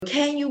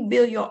Can you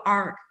build your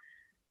arc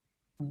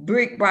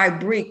brick by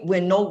brick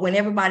when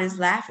everybody's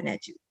laughing at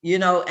you,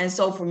 And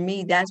so for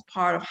me, that's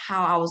part of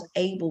how I was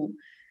able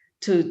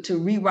to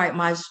rewrite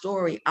my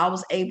story. I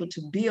was able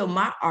to build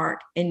my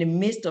arc in the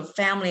midst of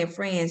family and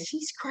friends.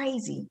 She's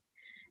crazy.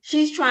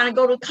 She's trying to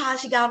go to college.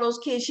 She got all those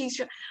kids.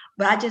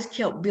 But I just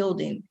kept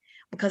building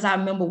because I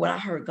remember what I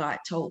heard God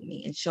told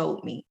me and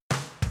showed me.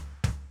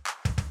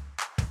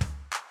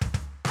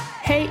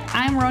 Hey,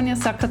 I'm Ronja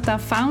Sakata,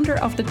 founder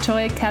of the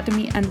Joy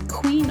Academy and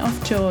Queen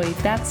of Joy.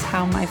 That's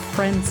how my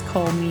friends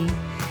call me.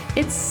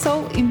 It's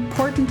so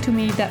important to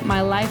me that my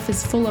life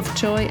is full of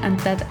joy and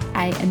that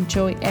I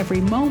enjoy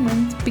every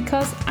moment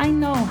because I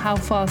know how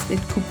fast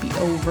it could be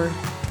over.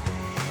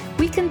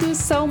 We can do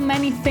so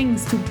many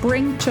things to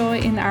bring joy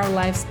in our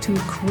lives, to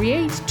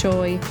create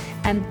joy,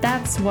 and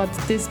that's what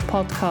this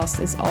podcast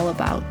is all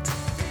about.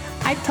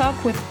 I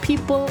talk with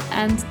people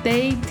and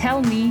they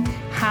tell me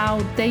how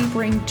they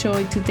bring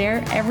joy to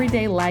their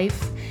everyday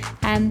life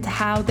and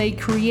how they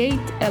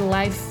create a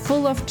life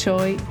full of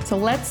joy. So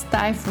let's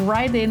dive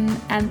right in,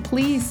 and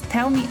please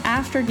tell me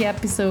after the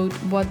episode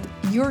what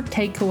your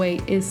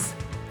takeaway is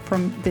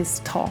from this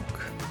talk.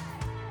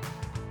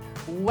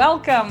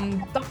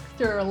 Welcome,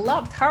 Dr.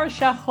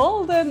 LaTarsha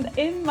Holden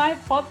in my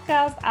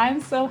podcast.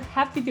 I'm so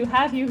happy to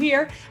have you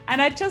here.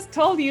 And I just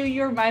told you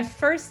you're my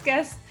first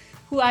guest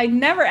who I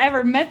never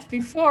ever met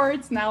before.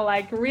 It's now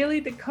like really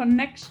the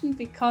connection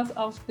because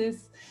of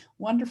this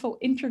wonderful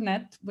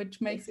internet, which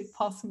makes it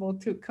possible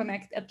to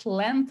connect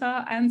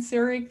Atlanta and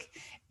Zurich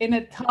in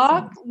a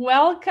talk.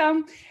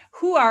 Welcome.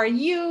 Who are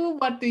you?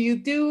 What do you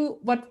do?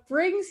 What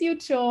brings you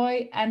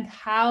joy? And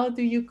how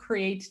do you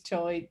create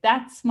joy?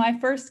 That's my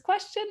first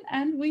question.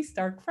 And we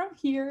start from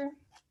here.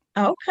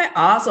 Okay,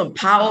 awesome.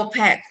 Power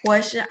pack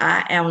question.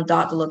 I am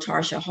Dr.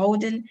 LaTarsha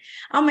Holden.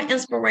 I'm an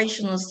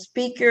inspirational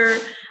speaker,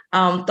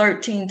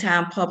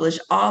 13-time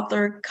published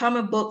author,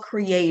 comic book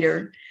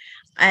creator.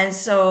 And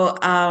so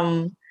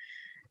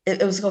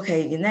it was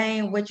okay, your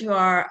name, what you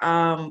are,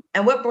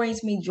 and what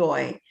brings me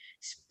joy.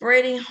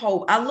 Spreading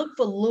hope. I look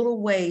for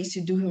little ways to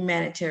do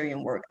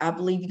humanitarian work. I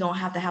believe you don't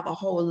have to have a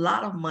whole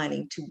lot of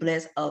money to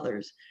bless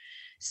others.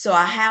 So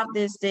I have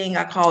this thing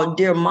I call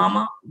Dear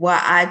Mama, where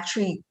I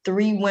treat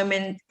 3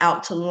 women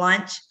out to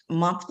lunch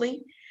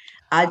monthly.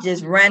 I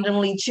just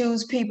randomly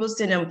choose people,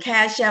 send them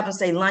cash app and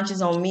say lunch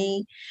is on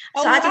me.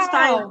 So I just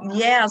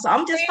find, so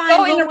I'm just you finding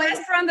go in a little ways.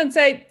 restaurant and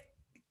say,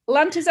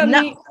 lunch is on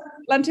me.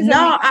 Lunch is on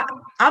No, me.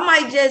 I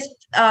might just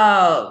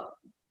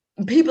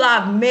people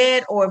I've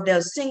met, or if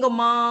they're single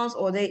moms,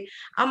 or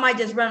I might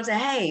just run and say,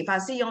 hey, if I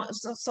see you on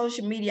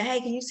social media, hey,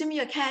 can you send me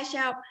a cash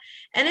out?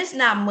 And it's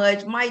not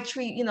much, might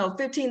treat,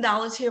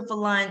 $15 here for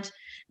lunch.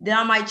 Then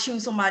I might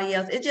choose somebody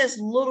else. It's just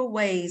little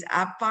ways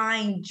I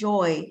find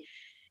joy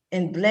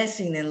in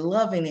blessing and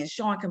loving and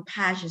showing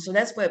compassion. So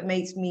that's what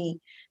makes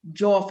me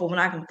joyful, when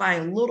I can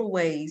find little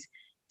ways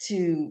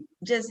to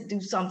just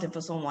do something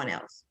for someone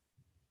else.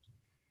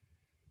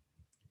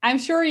 I'm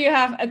sure you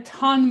have a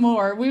ton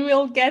more. We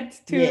will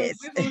get to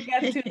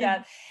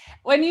that.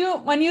 When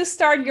you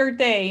start your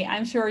day,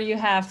 I'm sure you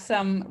have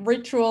some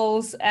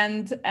rituals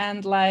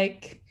and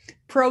like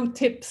pro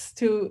tips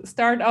to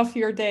start off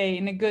your day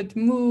in a good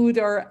mood,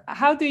 or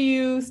how do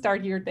you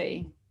start your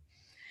day?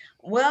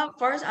 Well,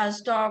 first I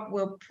start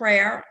with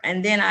prayer,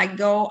 and then I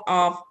go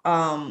off,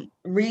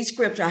 read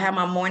scripture. I have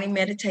my morning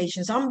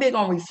meditation. So I'm big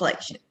on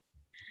reflection.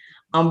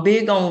 I'm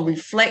big on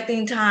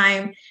reflecting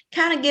time,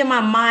 kind of get my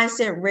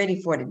mindset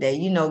ready for the day,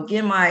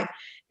 get my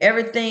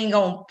everything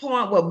on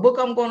point, what book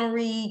I'm going to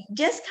read,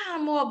 just kind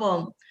of more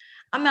of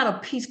I'm at a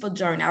peaceful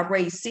journey. I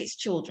raised 6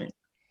 children.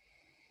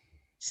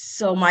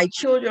 So my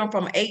children are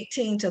from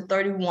 18 to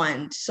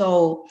 31.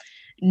 So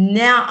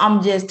now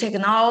I'm just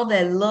taking all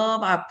that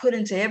love I put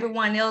into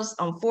everyone else.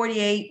 I'm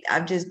 48.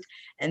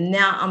 And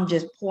now I'm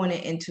just pouring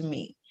it into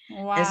me.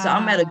 Wow. And so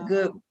I'm at a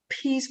good,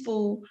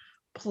 peaceful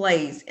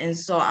place. And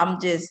so I'm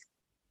just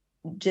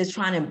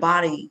trying to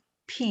embody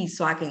peace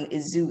so I can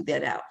exude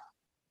that out.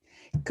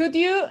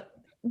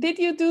 Did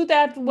you do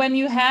that when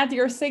you had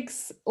your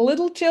 6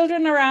 little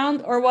children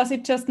around, or was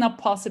it just not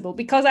possible?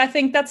 Because I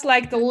think that's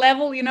like the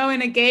level,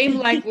 in a game,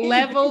 like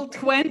level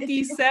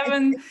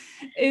 27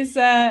 is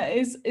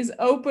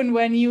open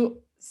when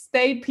you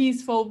stay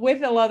peaceful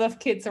with a lot of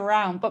kids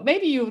around. But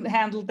maybe you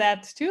handled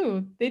that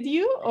too. Did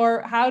you?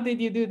 Or how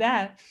did you do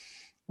that?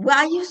 Well,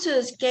 I used to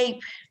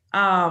escape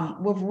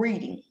with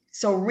reading.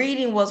 So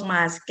reading was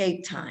my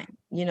escape time,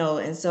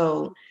 and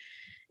so,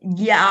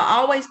 yeah, I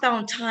always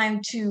found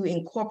time to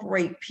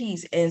incorporate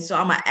peace. And so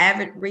I'm an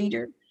avid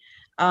reader.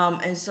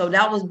 And so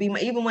that was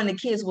even when the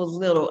kids was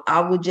little, I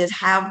would just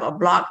have a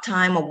block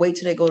time or wait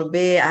till they go to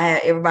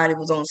bed. Everybody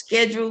was on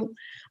schedule.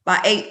 By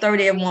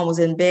 8:30, everyone was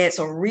in bed.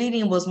 So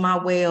reading was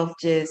my way of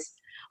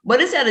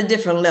but it's at a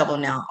different level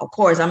now. Of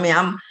course, I mean,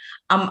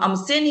 I'm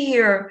sitting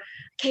here.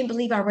 Can't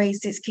believe I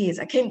raised 6 kids.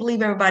 I can't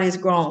believe everybody's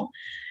grown.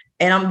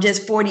 And I'm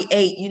just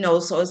 48,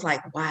 so it's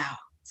like, wow.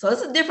 So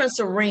it's a different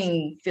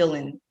serene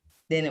feeling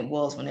than it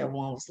was when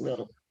everyone was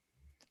little.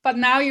 But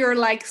now you're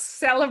like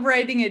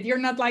celebrating it. You're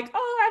not like,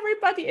 oh,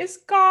 everybody is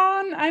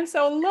gone. I'm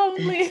so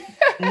lonely.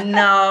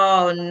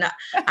 No.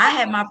 I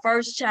had my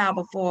first child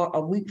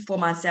a week before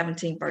my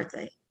 17th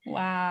birthday.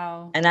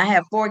 Wow. And I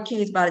had 4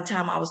 kids by the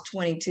time I was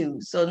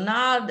 22. So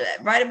now,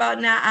 right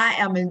about now, I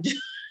am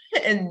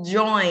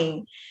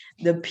enjoying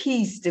the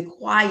peace, the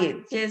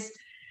quiet, just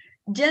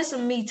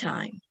some me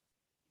time.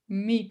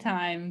 Me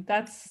time.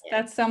 That's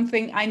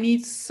something I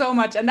need so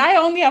much. And I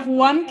only have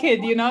one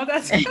kid,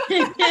 that's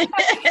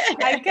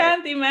I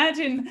can't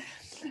imagine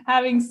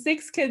having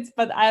 6 kids,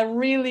 but I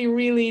really,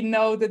 really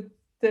know the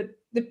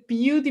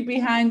beauty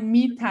behind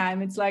me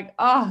time. It's like,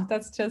 oh,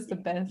 that's just the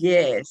best.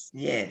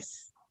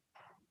 Yes.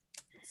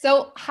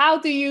 So how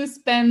do you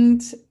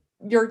spend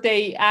your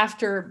day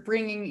after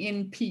bringing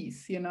in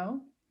peace,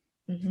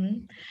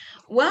 Mm-hmm.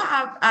 Well,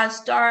 I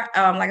start,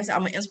 like I said,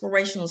 I'm an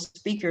inspirational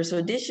speaker.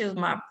 So this year is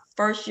my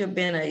first year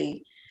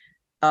being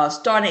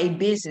starting a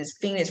business,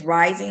 Phoenix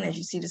Rising, as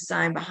you see the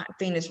sign behind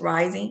Phoenix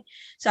Rising.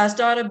 So I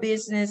started a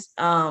business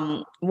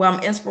where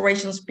I'm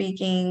inspirational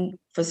speaking,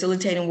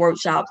 facilitating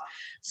workshops.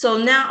 So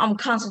now I'm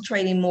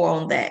concentrating more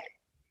on that,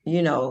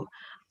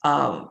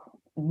 um,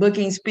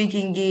 booking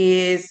speaking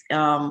gigs,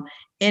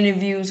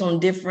 interviews on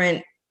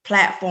different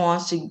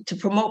platforms to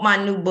promote my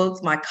new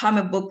books, my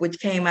comic book, which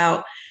came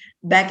out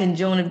back in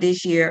June of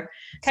this year.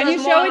 Can So you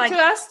it's show more it like, to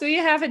us? Do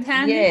you have it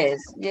handy?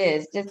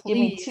 yes. Just give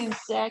me Please. 2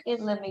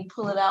 seconds. Let me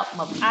pull it out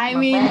my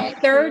mean,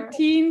 bag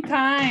 13 here.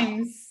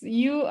 times.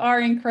 You are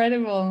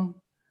incredible.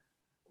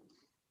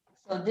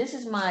 So this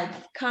is my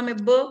comic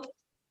book.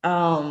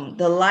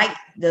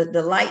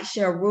 The Light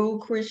Shall Rule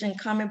Christian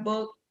comic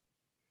book.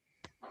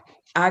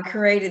 I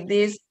created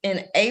this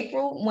in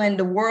April when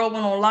the world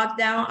went on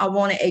lockdown. I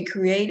wanted a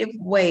creative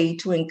way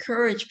to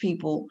encourage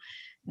people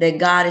that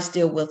God is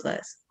still with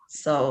us.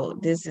 So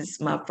this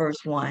is my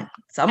first one.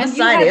 So I'm and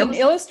excited. You had an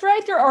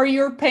illustrator, or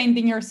you're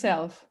painting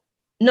yourself?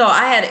 No,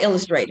 I had an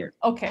illustrator.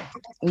 Okay.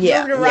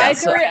 Yeah. You're the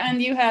writer,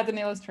 and you had an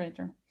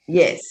illustrator.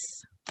 Yes.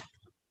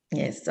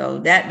 So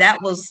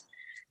that was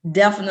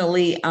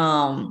definitely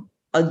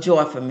a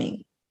joy for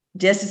me,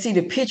 just to see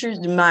the pictures,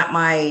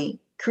 my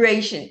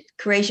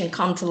creation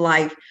come to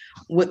life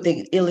with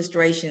the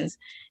illustrations.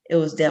 It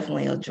was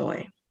definitely a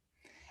joy.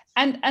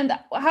 And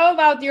how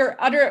about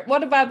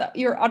what about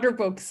your other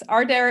books?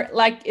 Are there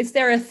is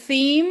there a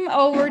theme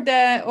over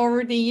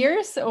the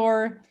years,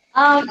 or?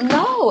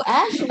 No,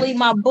 actually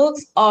my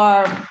books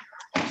are,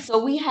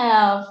 so we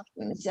have,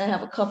 let me see, I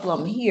have a couple of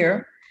them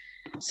here.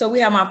 So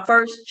we have my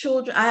first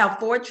children, I have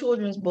 4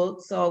 children's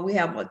books. So we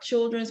have a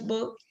children's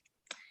book,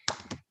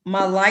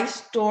 my life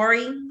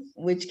story,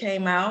 which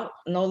came out,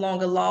 No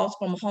Longer Lost,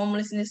 From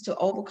Homelessness to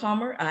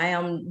Overcomer. I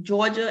am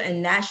Georgia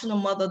and National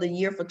Mother of the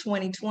Year for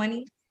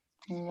 2020.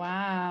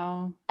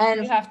 Wow.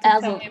 And you have to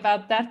tell me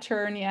about that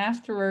journey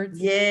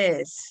afterwards.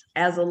 Yes.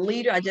 As a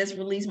leader, I just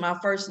released my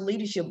first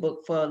leadership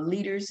book for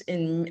leaders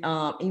in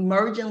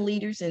emerging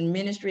leaders in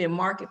ministry and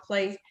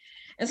marketplace.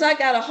 And so I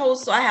got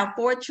so I have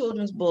 4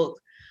 children's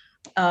books,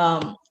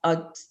 a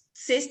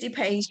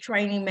 60-page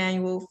training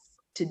manual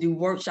to do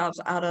workshops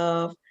out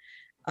of,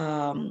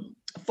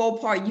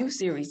 4-part youth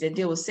series that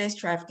deal with sex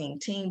trafficking,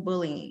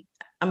 bullying,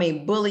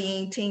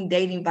 teen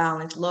dating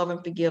violence, love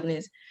and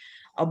forgiveness,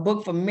 a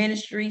book for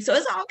ministry. So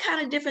it's all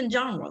kind of different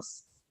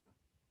genres.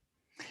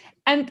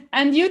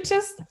 And you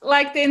just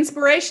the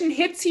inspiration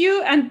hits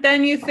you, and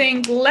then you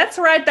think, let's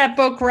write that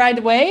book right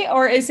away?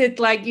 Or is it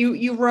like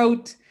you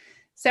wrote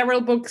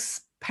several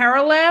books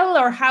parallel,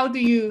 or how do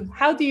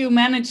you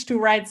manage to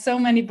write so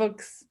many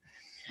books?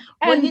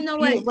 Well, you know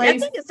what? I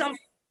think it's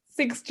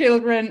 6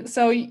 children.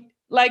 So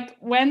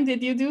when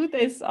did you do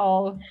this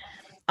all?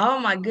 Oh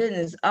my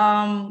goodness.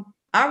 I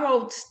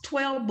wrote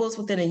 12 books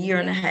within a year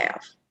and a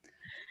half.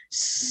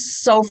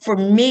 So for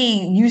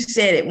me, you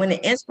said it, when the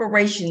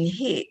inspiration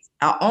hits,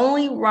 I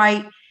only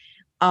write,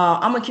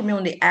 I'm a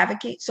community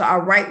advocate. So I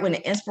write when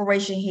the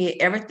inspiration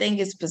hit. Everything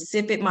is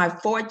specific. My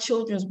 4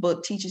 children's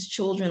book teaches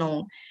children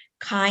on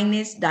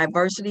kindness,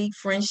 diversity,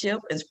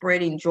 friendship, and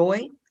spreading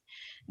joy.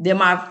 Then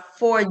my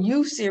 4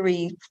 youth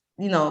series,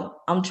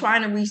 I'm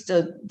trying to reach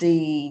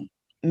the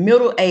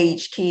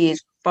middle-aged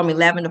kids from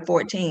 11 to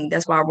 14.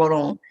 That's why I wrote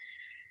on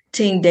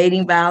teen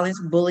dating violence,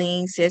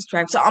 bullying, sex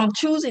trafficking. So I'm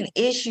choosing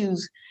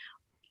issues.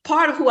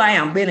 Part of who I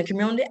am, being a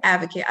community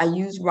advocate, I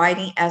use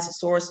writing as a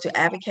source to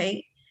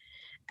advocate.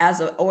 As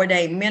an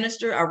ordained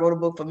minister, I wrote a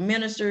book for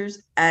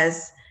ministers.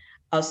 As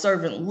a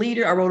servant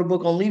leader, I wrote a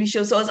book on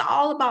leadership. So it's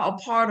all about a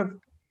part of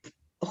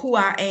who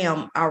I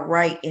am. I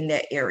write in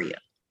that area.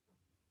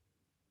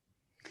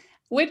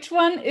 Which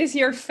one is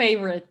your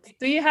favorite?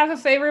 Do you have a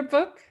favorite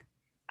book?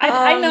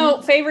 I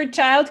know favorite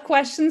child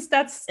questions,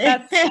 that's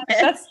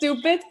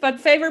stupid, but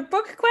favorite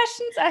book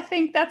questions, I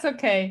think that's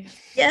okay.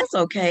 Yes,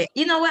 okay.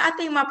 You know what? I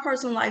think my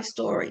personal life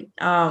story,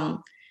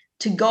 because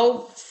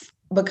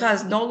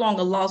No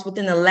Longer Lost,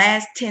 within the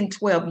last 10,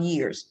 12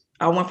 years,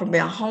 I went from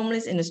being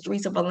homeless in the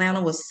streets of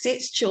Atlanta with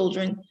 6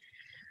 children.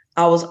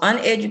 I was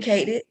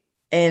uneducated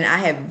and I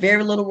had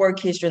very little work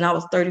history, and I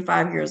was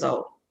 35 years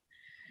old.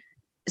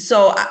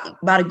 So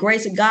by the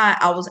grace of God,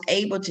 I was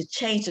able to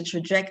change the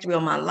trajectory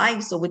of my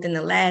life. So within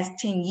the last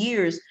 10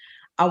 years,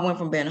 I went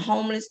from being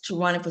homeless to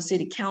running for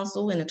city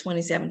council in the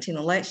 2017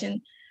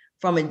 election,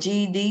 from a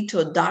GED to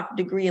a doctorate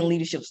degree in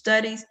leadership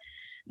studies.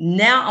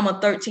 Now I'm a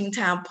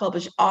 13-time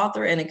published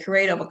author and a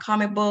creator of a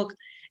comic book,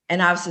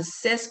 and I've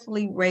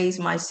successfully raised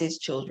my 6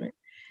 children.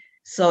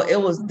 So it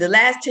was, the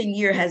last 10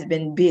 years has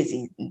been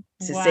busy,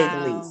 to say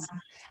the least.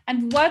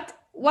 And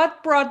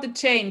what brought the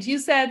change? You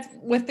said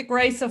with the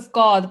grace of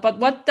God, but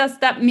what does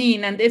that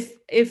mean? And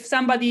if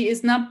somebody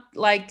is not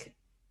like,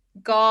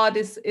 God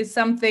is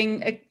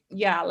something,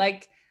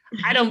 like,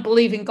 I don't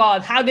believe in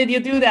God, how did you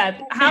do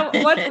that?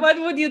 What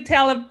would you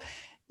tell them?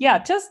 Yeah,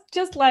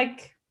 just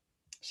like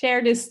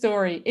share this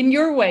story in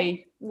your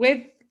way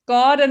with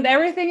God and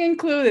everything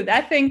included.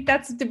 I think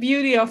that's the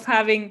beauty of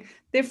having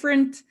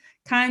different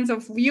kinds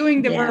of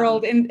viewing the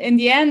world. In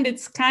the end,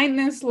 it's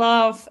kindness,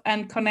 love,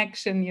 and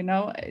connection.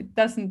 It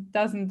doesn't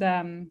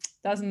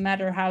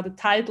matter how the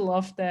title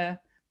of the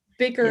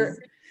bigger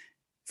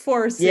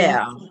force is.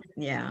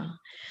 Yeah.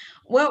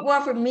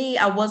 Well, for me,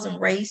 I wasn't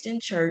raised in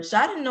church, so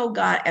I didn't know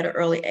God at an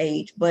early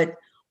age. But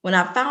when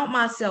I found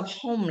myself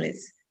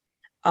homeless,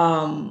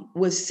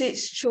 with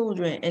 6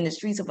 children in the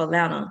streets of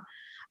Atlanta,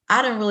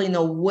 I didn't really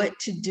know what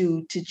to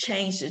do to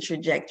change the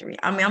trajectory.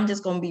 I mean, I'm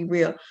just going to be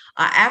real.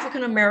 An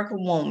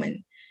African-American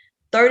woman,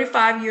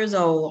 35 years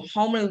old,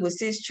 homeless with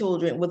 6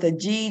 children, with a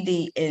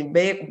GED and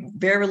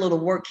very little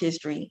work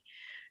history.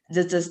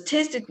 The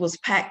statistic was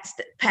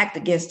packed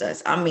against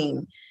us. I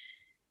mean,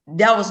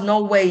 there was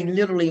no way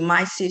literally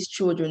my 6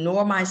 children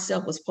nor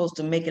myself was supposed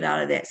to make it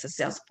out of that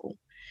successful.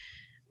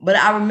 But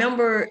I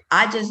remember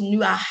I just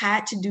knew I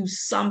had to do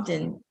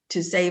something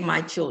to save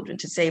my children,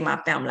 to save my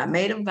family. I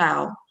made a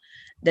vow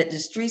that the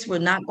streets were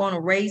not going to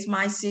raise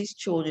my 6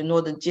 children,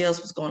 nor the jails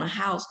was going to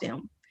house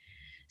them.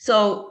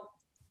 So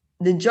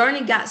the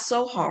journey got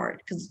so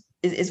hard, because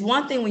it's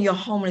one thing when you're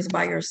homeless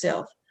by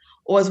yourself,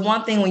 or it's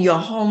one thing when you're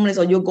homeless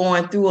or you're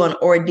going through an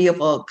ordeal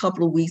for a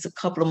couple of weeks, a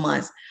couple of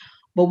months.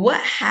 But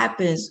what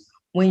happens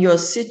when your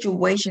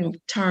situation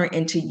turned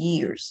into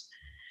years?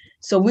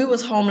 So we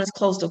was homeless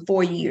close to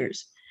 4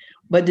 years,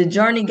 but the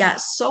journey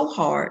got so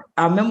hard.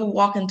 I remember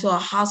walking to a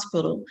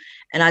hospital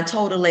and I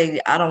told the lady,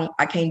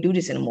 I can't do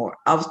this anymore.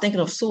 I was thinking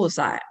of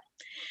suicide.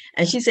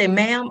 And she said,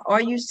 "Ma'am,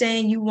 are you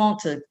saying you want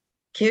to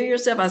kill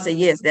yourself?" I said,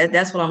 "Yes,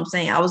 that's what I'm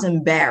saying." I was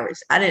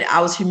embarrassed.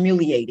 I was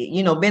humiliated.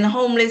 Being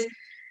homeless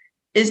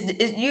is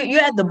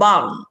you're at the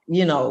bottom,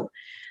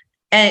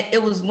 And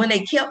it was when they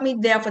kept me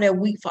there for that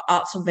week for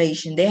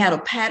observation. They had a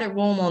padded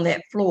room on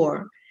that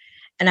floor.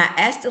 And I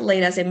asked the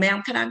lady, I said,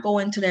 "Ma'am, can I go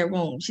into that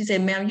room?" She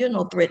said, "Ma'am, you're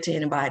no threat to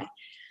anybody."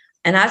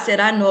 And I said,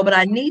 "I know, but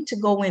I need to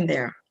go in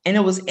there." And it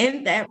was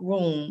in that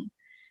room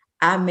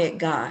I met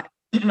God.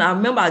 I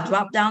remember I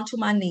dropped down to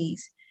my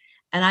knees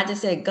and I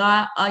just said,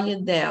 "God, are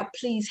you there?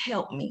 Please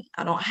help me.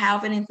 I don't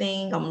have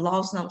anything. I'm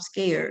lost and I'm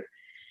scared."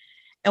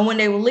 And when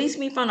they released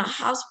me from the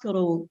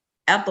hospital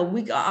after a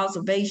week of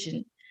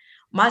observation,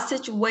 my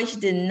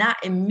situation did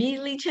not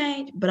immediately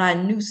change, but I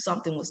knew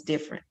something was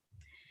different.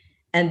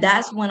 And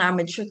that's when I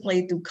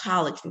matriculated through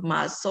college with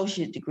my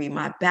associate degree,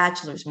 my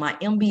bachelor's, my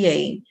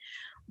MBA.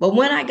 But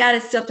when I got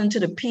accepted into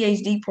the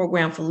PhD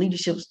program for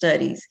leadership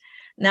studies,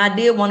 now I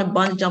did want to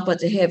bungee jump up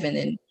to heaven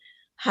and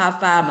high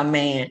five my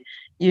man,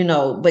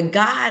 but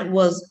God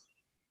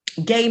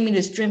gave me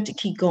the strength to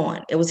keep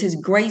going. It was his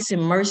grace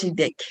and mercy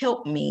that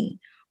kept me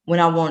when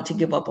I wanted to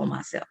give up on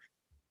myself.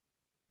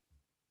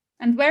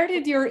 And where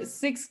did your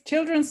 6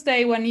 children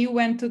stay when you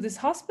went to this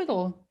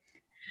hospital?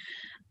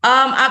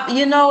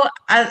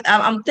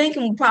 I'm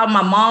thinking probably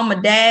my mom, my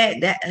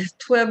dad. That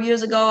 12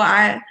 years ago,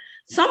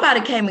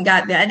 somebody came and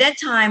got there. At that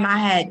time, I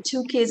had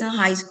 2 kids in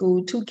high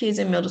school, 2 kids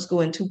in middle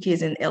school, and 2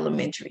 kids in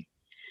elementary.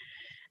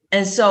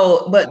 And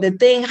so, but the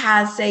thing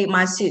how I saved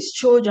my 6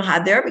 children,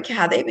 how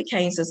they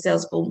became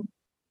successful.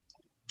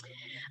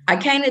 I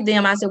came to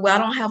them. I said, "Well, I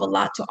don't have a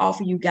lot to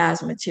offer you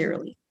guys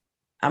materially.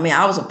 I mean,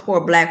 I was a poor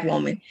Black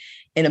woman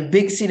in a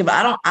big city,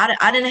 but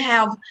I didn't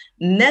have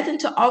nothing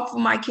to offer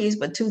my kids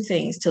but 2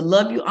 things: to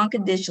love you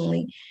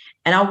unconditionally,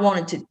 and I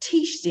wanted to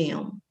teach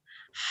them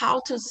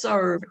how to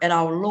serve at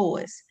our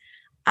lowest.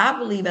 I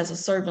believe as a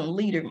servant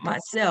leader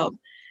myself,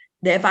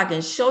 that if I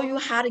can show you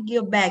how to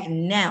give back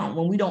now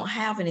when we don't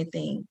have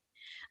anything,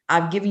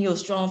 I've given you a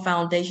strong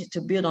foundation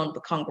to build on to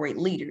become great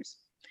leaders."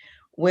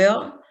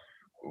 Well,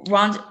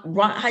 Ronja.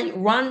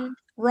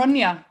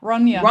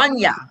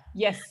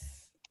 Yes.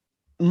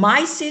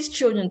 My 6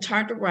 children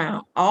turned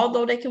around.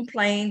 Although they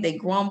complained, they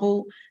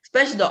grumbled,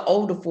 especially the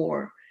older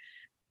 4,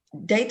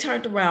 they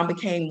turned around,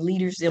 became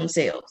leaders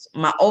themselves.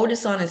 My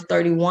oldest son is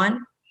 31.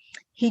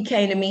 He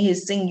came to me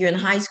his senior year in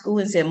high school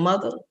and said,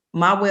 "Mother,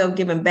 my way of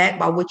giving back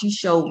by what you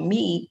showed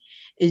me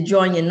is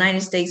join the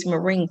United States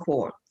Marine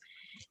Corps."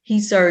 He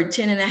served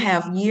 10 and a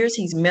half years.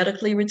 He's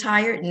medically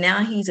retired.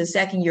 Now he's a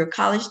second-year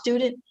college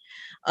student.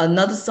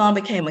 Another son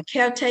became a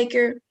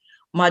caretaker.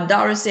 My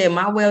daughter said,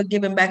 "My way of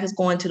giving back is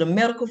going to the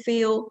medical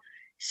field."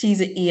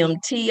 She's an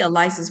EMT, a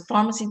licensed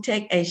pharmacy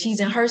tech, and she's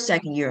in her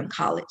second year in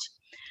college.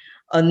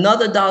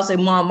 Another daughter said,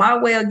 "Mom, my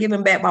way of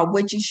giving back by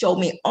what you showed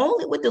me,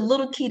 only with the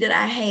little key that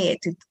I had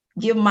to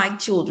give my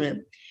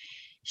children,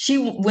 She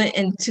went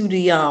into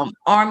the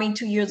Army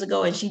 2 years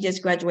ago, and she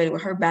just graduated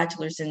with her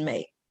bachelor's in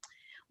May.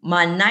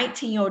 My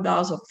 19-year-old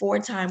daughter is a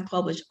 4-time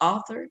published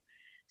author,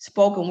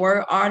 spoken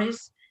word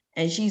artist,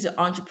 and she's an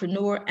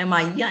entrepreneur. And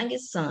my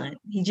youngest son,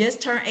 he just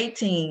turned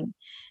 18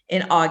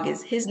 in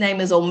August. His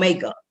name is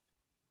Omega.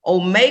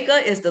 Omega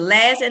is the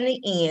last and the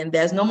end.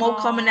 There's no more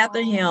coming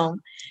after him.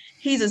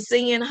 He's a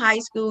senior in high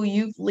school,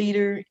 youth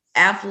leader,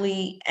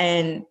 athlete.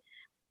 And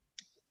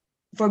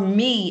for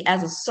me,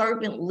 as a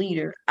servant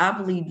leader, I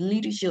believe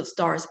leadership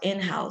starts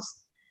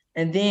in-house,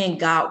 and then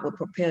God will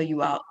propel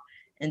you out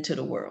into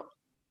the world.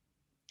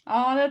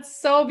 Oh,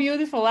 that's so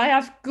beautiful. I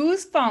have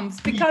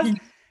goosebumps because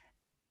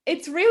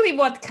it's really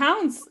what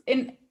counts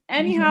in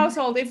any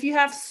household. If you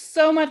have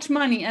so much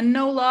money and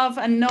no love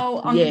and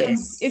no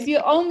if you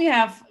only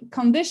have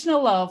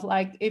conditional love,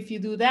 like if you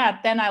do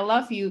that, then I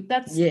love you.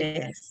 That's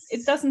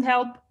it doesn't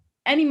help.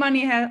 Any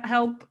money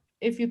help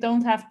if you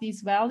don't have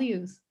these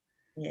values.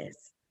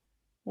 Yes.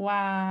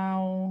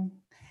 Wow.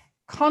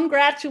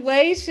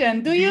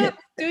 Congratulations. Do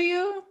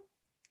you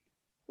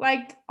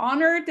like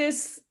honor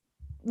this,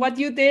 what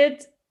you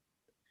did,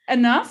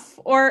 enough,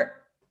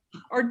 or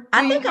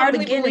do you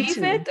hardly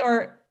believe it?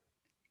 Or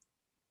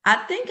I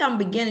think I'm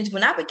beginning to.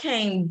 When I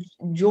became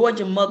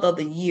Georgia Mother of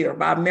the Year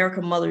by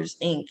American Mothers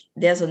Inc.,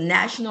 there's a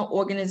national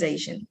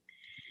organization.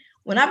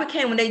 When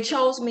they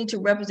chose me to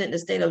represent the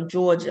state of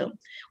Georgia,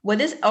 well,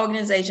 this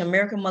organization,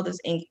 American Mothers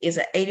Inc., is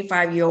an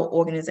 85-year-old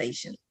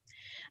organization.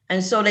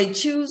 And so they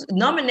choose,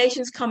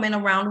 nominations come in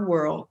around the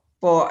world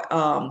for,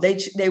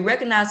 they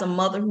recognize a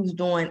mother who's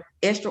doing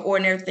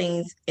extraordinary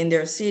things in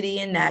their city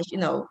and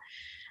national,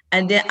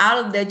 and then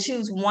out of they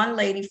choose one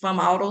lady from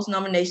all those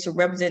nominations to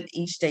represent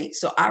each state.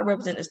 So I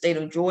represent the state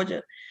of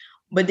Georgia,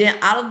 but then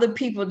out of the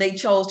people they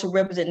chose to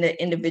represent the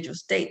individual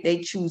state, they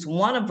choose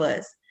one of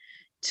us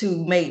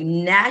to make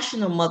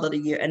National Mother of the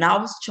Year. And I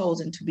was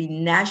chosen to be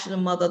National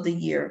Mother of the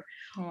Year,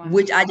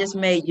 which I just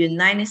made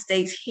United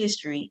States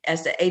history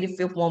as the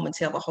 85th woman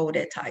to ever hold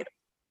that title.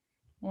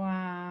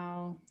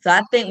 Wow. So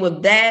I think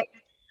with that,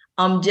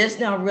 I'm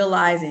just now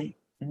realizing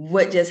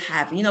what just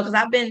happened, because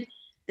I've been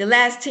the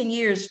last 10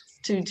 years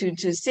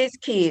to 6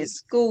 kids,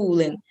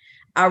 school, and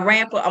I'm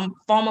a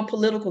former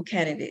political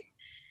candidate.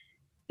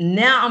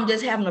 Now I'm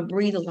just having a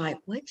breather, like,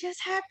 what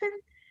just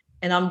happened?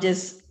 And I'm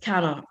just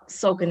kind of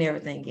soaking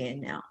everything in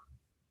now.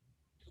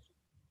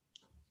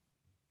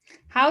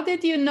 How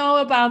did you know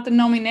about the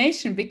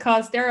nomination?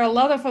 Because there are a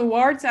lot of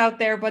awards out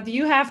there, but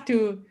you have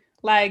to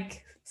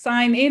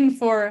sign in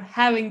for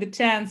having the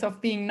chance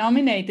of being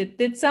nominated.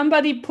 Did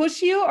somebody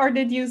push you, or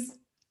did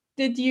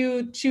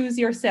you choose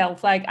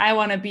yourself? Like, I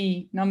want to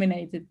be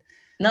nominated.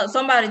 No,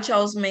 somebody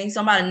chose me.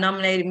 Somebody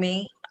nominated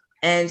me.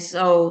 And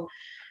so,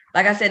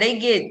 like I said, they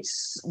get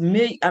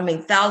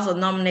thousands of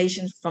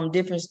nominations from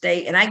different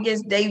states. And I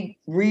guess they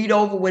read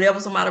over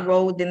whatever somebody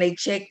wrote, then they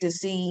check to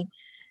see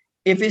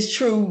if it's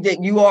true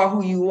that you are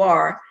who you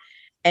are.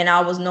 And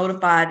I was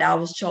notified I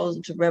was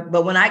chosen to rep.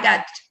 But when I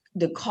got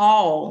the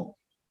call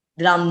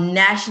that I'm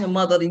National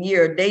Mother of the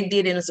Year, they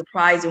did it in a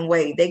surprising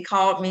way. They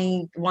called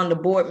me, one of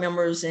the board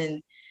members,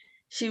 and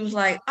she was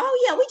like,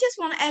 oh, yeah, we just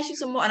want to ask you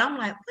some more. And I'm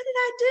like, what did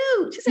I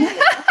do? She said,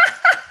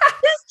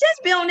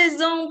 just be on this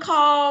Zoom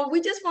call.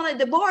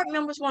 The board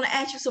members want to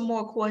ask you some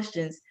more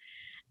questions.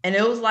 And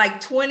it was like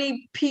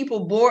 20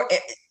 people board,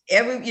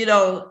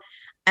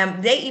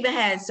 and they even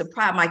had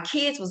surprise. My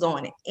kids was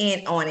on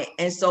it.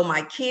 And so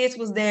my kids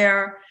was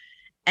there.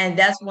 And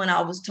that's when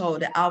I was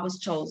told that I was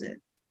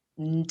chosen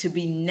to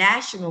be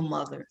National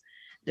Mother,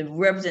 to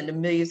represent the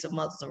millions of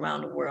mothers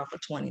around the world for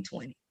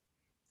 2020.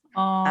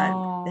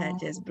 That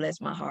just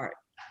blessed my heart.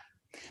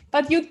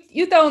 But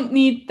you don't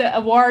need the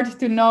award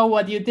to know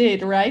what you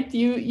did, right?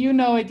 You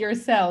know it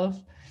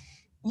yourself.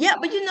 Yeah,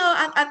 but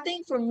I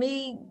think for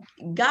me,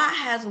 God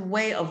has a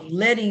way of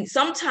letting.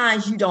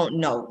 Sometimes you don't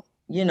know.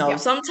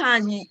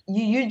 Sometimes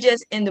you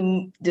just in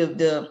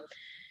the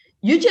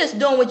you just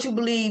doing what you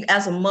believe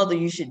as a mother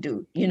you should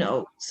do.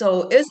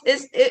 So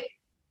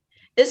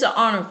it's an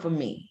honor for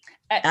me.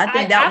 I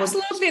think that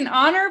absolutely an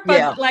honor,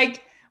 but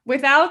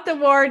without the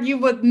award, you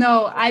would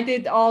know I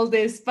did all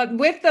this. But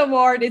with the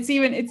award, it's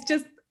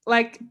just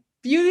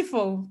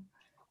beautiful.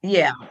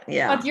 Yeah.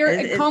 But your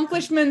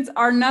accomplishments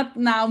are not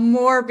now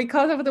more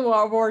because of the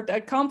award.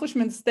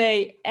 Accomplishments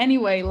stay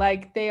anyway.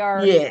 They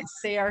are. Yes.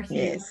 They are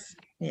huge.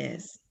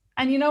 Yes.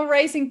 And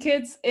raising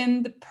kids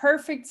in the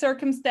perfect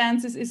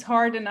circumstances is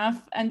hard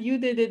enough, and you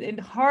did it in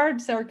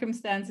hard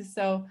circumstances.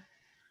 So,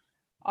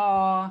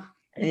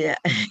 yeah.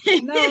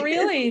 No,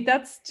 really,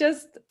 that's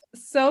just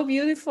so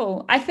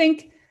beautiful. I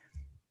think,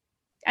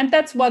 and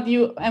that's what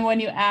when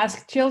you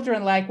ask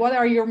children, what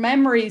are your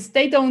memories?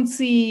 They don't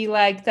see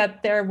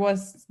that there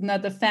was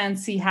not a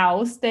fancy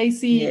house. They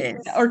see,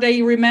 or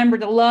they remember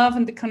the love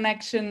and the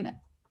connection,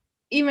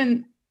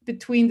 even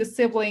between the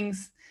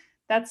siblings.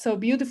 That's so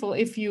beautiful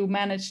if you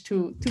manage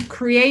to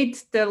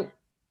create the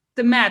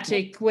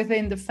magic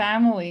within the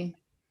family.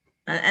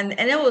 And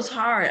it was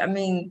hard. I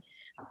mean,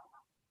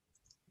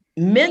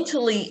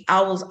 mentally,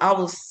 I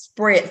was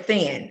spread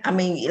thin. I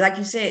mean, like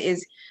you said,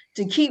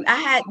 I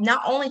had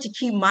not only to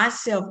keep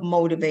myself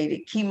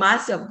motivated, keep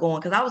myself going,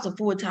 because I was a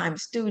full-time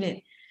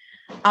student.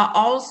 I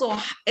also,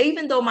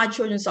 even though my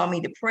children saw me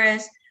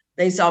depressed,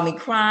 they saw me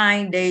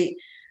crying, they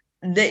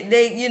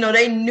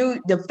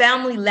knew, the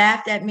family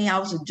laughed at me. I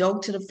was a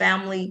joke to the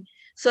family.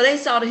 So they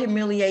saw the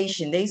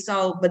humiliation.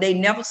 But they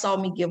never saw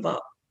me give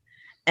up.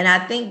 And I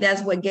think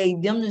that's what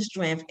gave them the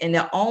strength in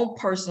their own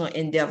personal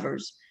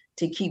endeavors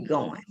to keep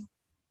going.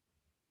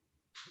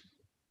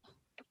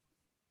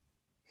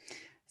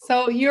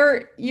 So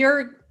your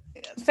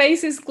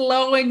face is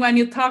glowing when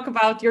you talk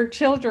about your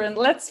children.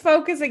 Let's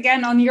focus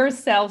again on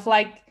yourself.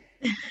 Like,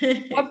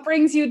 what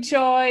brings you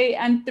joy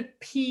and the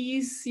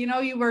peace?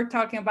 You were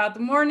talking about the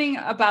morning,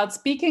 about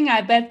speaking.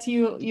 I bet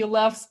you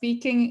love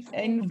speaking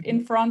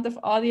in front of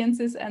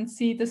audiences and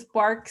see the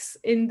sparks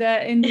in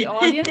the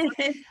audience.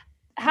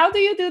 How do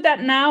you do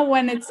that now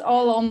when it's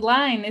all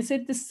online? Is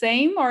it the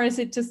same, or is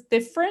it just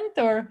different,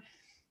 or?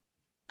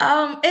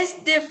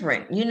 It's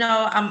different.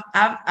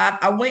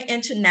 I went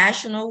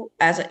international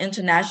as an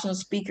international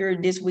speaker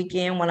this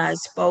weekend. When I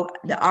spoke,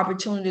 the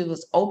opportunity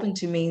was open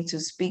to me to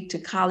speak to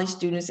college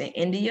students in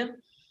India.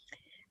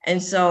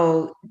 And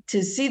so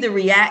to see the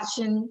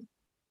reaction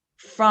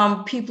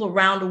from people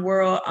around the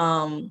world,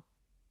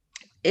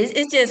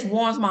 it just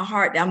warms my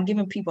heart that I'm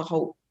giving people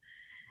hope,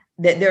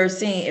 that they're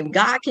seeing if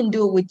God can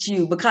do it with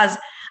you. Because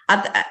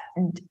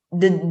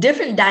the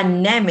different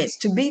dynamics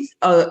to be,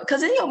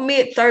 because in your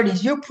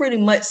mid-30s, you're pretty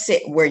much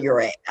set where you're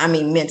at. I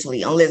mean,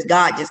 mentally, unless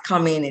God just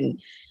come in and,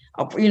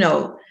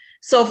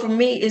 so for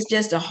me, it's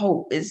just a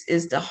hope.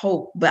 It's the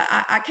hope. But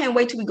I can't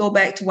wait till we go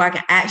back to where I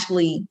can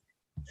actually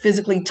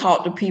physically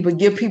talk to people,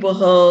 give people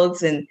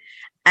hugs, and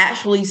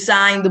actually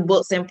sign the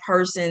books in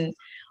person.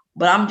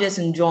 But I'm just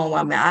enjoying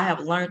where I'm at. I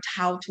have learned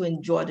how to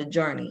enjoy the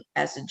journey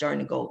as the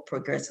journey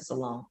progresses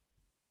along.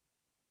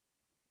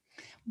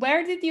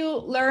 Where did you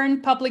learn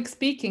public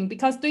speaking?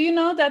 Because do you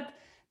know that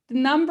the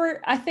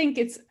number, I think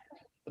it's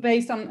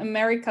based on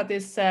America,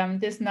 this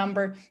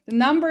number, the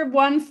number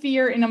one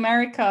fear in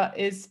America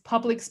is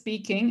public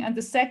speaking, and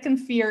the second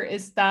fear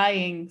is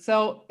dying.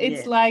 So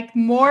it's like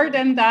more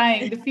than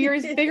dying. The fear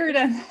is bigger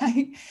than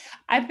dying.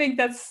 I think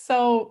that's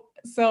so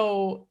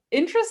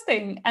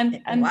interesting.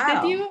 And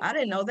wow, I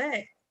didn't know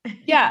that.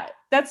 Yeah,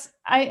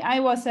 I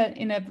was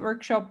in a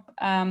workshop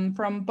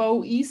from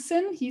Bo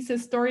Eason. He's a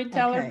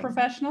storyteller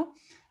professional.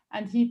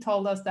 And he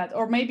told us that,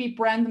 or maybe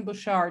Brandon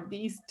Bouchard,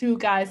 these two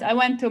guys. I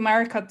went to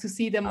America to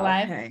see them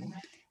live.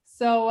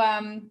 So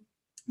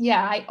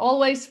I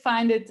always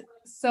find it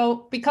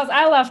so, because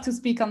I love to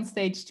speak on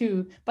stage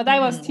too, but I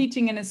was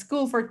teaching in a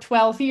school for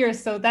 12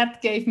 years. So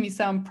that gave me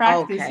some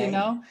practice,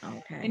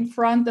 in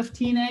front of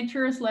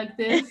teenagers like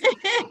this.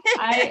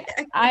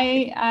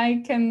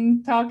 I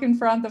can talk in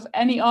front of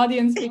any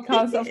audience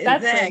because of that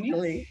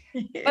training.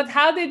 But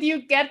how did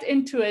you get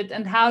into it,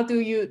 and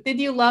did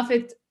you love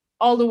it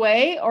all the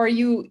way, or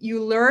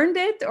you learned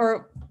it,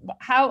 or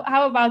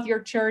how about your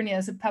journey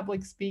as a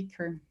public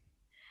speaker?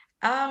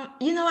 I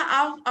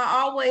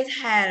always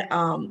had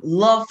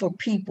love for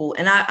people,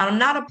 and I'm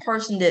not a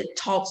person that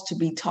talks to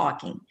be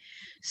talking.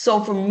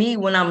 So for me,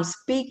 when I'm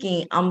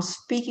speaking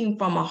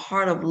from a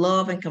heart of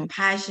love and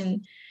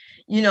compassion.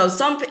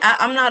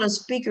 I'm not a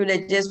speaker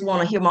that just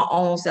want to hear my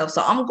own self.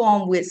 So I'm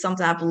going with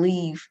something I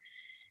believe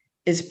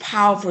is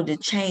powerful to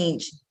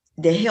change,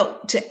 to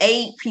help, to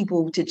aid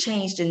people to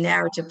change the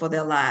narrative for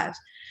their lives.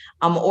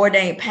 I'm an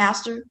ordained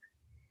pastor,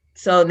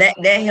 so that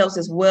helps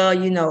as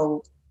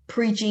well,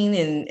 preaching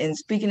and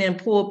speaking in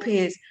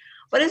pulpits.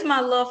 But it's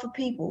my love for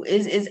people.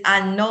 Is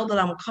I know that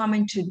I'm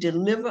coming to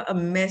deliver a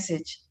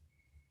message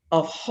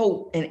of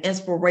hope and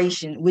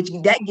inspiration, which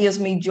that gives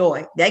me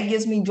joy. That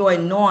gives me joy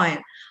knowing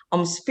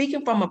I'm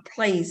speaking from a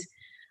place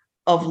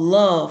of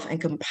love and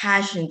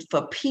compassion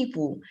for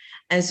people.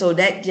 And so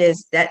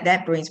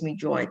that brings me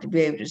joy to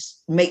be able to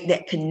make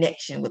that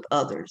connection with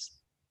others.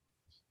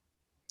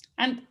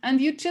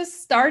 And you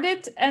just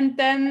started, and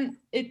then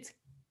it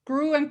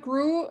grew and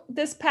grew,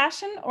 this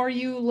passion, or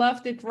you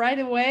loved it right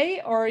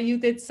away, or you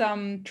did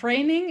some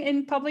training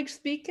in public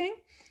speaking?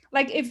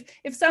 Like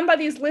if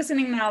somebody is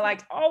listening now,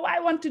 like, oh, I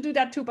want to do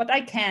that too, but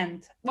I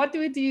can't. What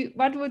would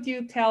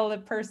you tell a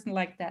person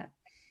like that?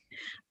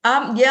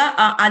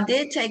 I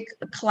did take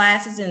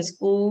classes in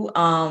school.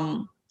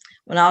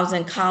 When I was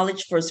in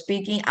college for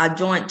speaking, I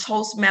joined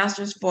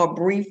Toastmasters for a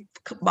brief,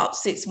 about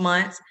 6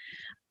 months.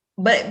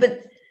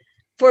 But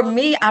for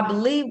me, I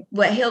believe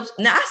what helps.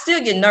 Now I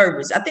still get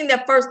nervous. I think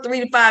that first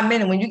 3 to 5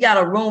 minutes when you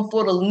got a room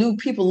full of new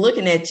people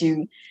looking at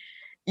you,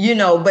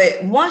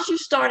 but once you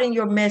start in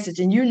your message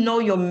and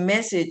your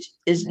message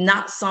is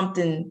not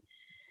something,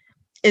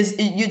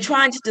 you're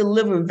trying to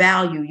deliver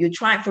value.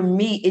 For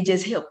me, it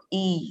just helped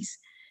ease.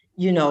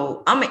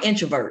 I'm an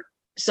introvert.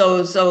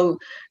 So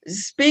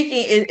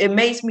speaking, it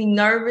makes me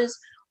nervous,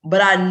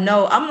 but I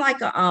know I'm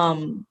like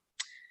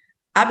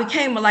I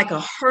became like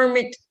a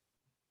hermit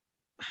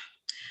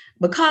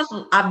because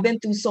I've been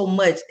through so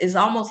much. It's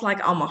almost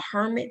like I'm a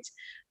hermit.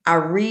 I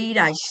read,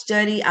 I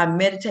study, I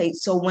meditate.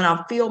 So when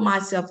I fill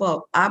myself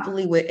up, I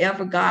believe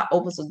wherever God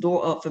opens a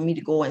door up for me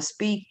to go and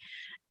speak,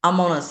 I'm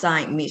on an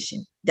assigned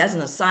mission. That's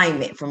an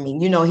assignment for me.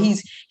 You know,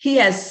 he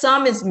has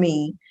summoned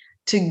me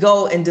to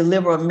go and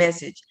deliver a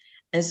message.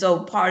 And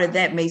so part of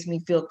that makes me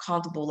feel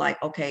comfortable,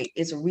 like, okay,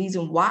 it's a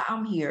reason why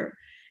I'm here.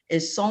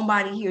 Is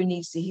somebody here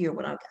needs to hear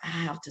what I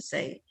have to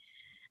say.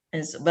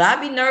 And so, but I'd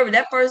be nervous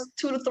that first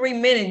 2 to 3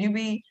 minutes, you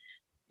be,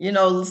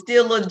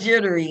 still a little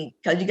jittery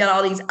because you got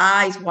all these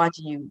eyes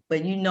watching you,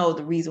 but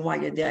the reason why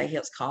you're there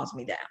helps calms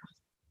me down.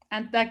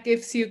 And that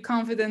gives you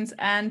confidence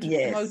and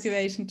Yes.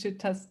 motivation to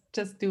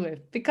just do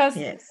it. Because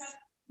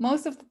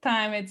most of the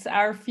time it's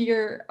our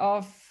fear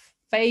of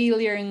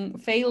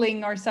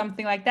failing or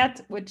something like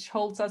that, which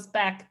holds us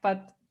back.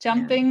 But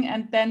jumping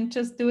and then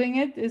just doing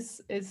it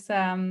is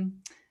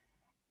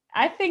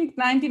I think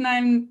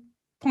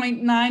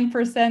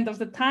 99.9% of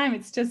the time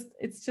it's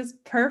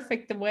just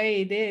perfect the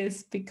way it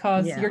is,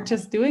 because you're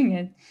just doing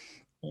it.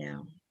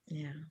 Yeah.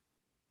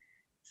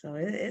 So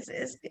it's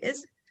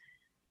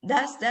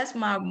that's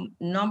my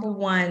number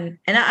one.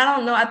 And I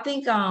don't know, I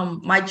think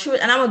my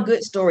children, and I'm a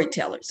good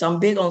storyteller, so I'm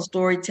big on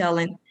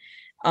storytelling.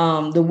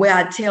 The way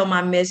I tell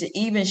my message,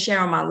 even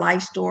sharing my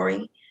life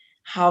story,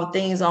 how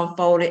things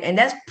unfolded. And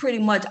that's pretty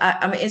much,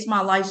 I mean, it's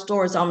my life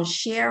story. So I'm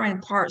sharing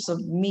parts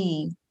of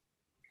me,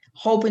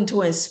 hoping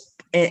to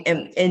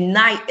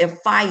ignite a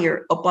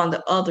fire upon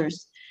the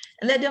others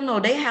and let them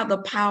know they have the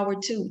power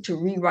to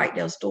rewrite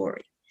their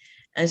story.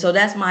 And so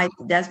that's my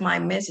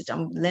message.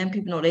 I'm letting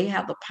people know they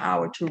have the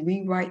power to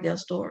rewrite their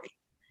story.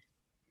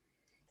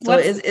 So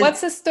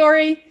what's the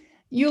story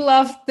you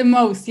love the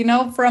most?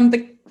 From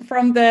the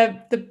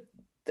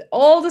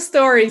all the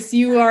stories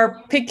you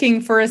are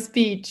picking for a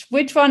speech,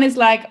 which one is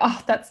like,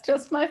 oh, that's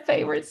just my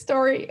favorite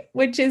story?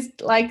 Which is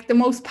like the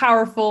most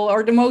powerful,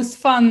 or the most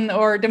fun,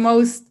 or the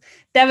most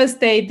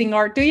devastating?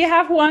 Or do you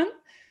have one?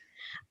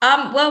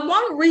 Well,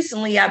 one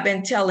recently I've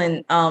been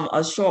telling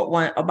a short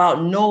one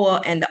about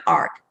Noah and the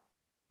ark.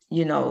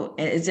 And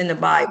it's in the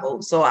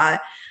Bible. So I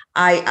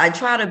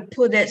try to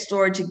put that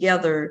story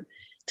together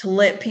to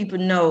let people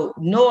know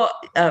Noah.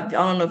 I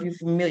don't know if you're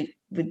familiar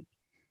with.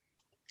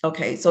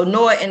 Okay, so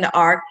Noah and the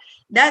ark.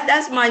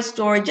 That's my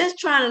story. Just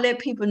trying to let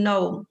people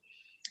know.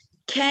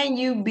 Can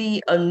you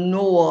be a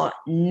Noah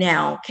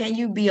now? Can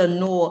you be a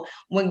Noah?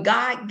 When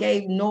God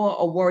gave Noah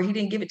a word, he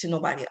didn't give it to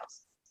nobody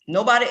else.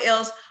 Nobody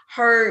else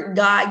heard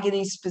God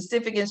getting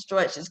specific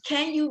instructions.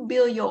 Can you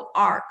build your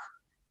ark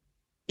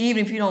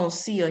even if you don't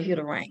see or hear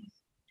the rain?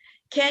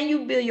 Can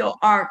you build your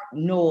ark,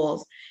 Noah,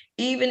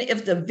 even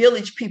if the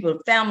village people,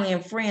 family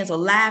and friends are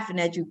laughing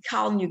at you,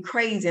 calling you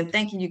crazy and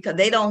thinking you, because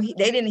they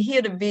didn't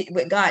hear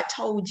what God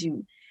told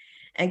you?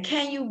 And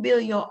can you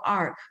build your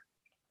ark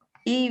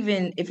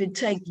even if it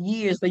takes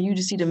years for you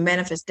to see the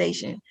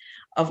manifestation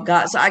of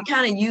God? So I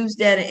kind of use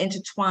that and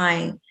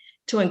intertwine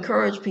to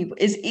encourage people.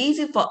 It's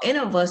easy for any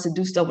of us to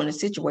do stuff when the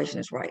situation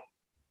is right.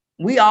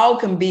 We all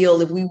can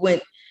build if we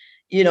went,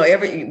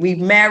 we've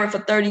married for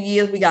 30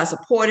 years, we got a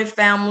supportive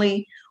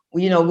family.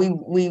 We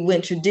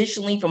went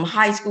traditionally from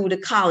high school to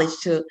college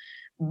to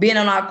being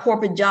on our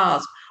corporate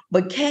jobs.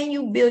 But can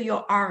you build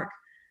your ark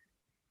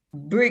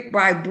brick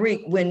by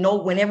brick when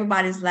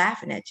everybody's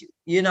laughing at you?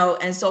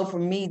 And so for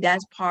me,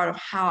 that's part of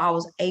how I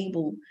was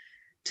able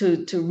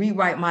to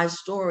rewrite my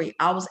story.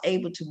 I was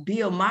able to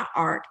build my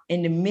ark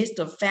in the midst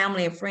of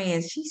family and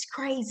friends. She's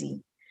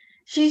crazy.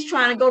 She's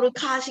trying to go to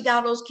college. She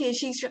got all those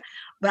kids.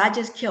 But I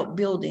just kept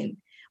building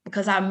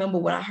because I remember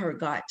what I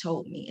heard God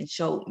told me and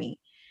showed me.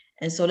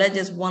 And so that's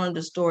just one of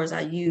the stories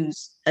I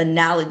use,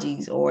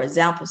 analogies or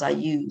examples I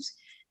use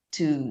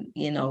to,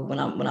 when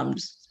I'm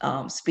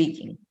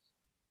speaking.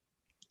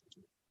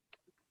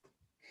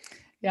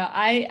 Yeah,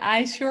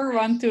 I sure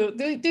want to.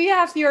 Do you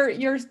have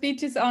your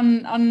speeches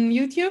on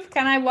YouTube?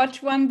 Can I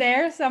watch one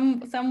there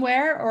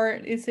somewhere, or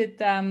is it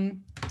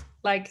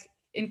like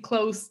in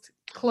closed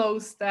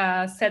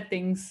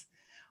settings?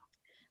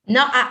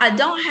 No, I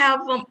don't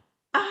have them.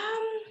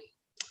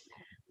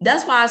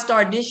 That's why I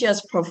started this year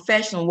as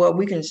professional, where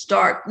we can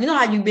start. You know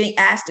how you're being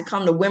asked to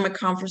come to women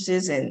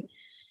conferences, and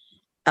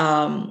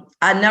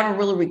I never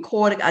really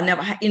recorded. I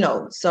never,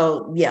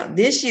 so yeah,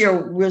 this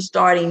year we're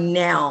starting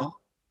now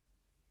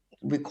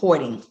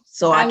recording.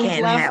 So I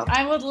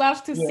would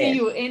love to see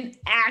you in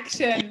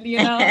action,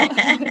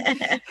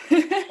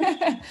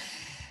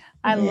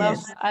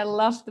 I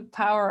love the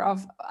power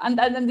of, and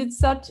it's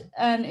such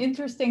an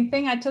interesting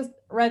thing. I just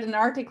read an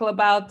article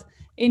about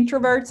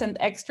introverts and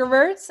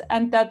extroverts,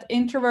 and that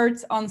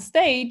introverts on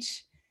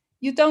stage,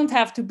 you don't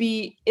have to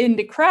be in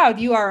the crowd,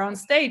 you are on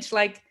stage.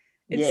 Like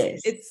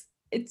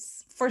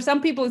it's for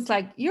some people it's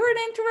like, you're an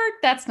introvert.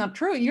 That's not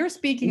true, you're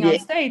speaking on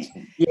stage.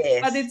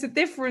 But it's a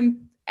different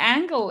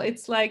angle.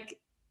 It's like,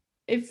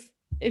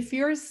 if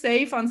you're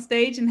safe on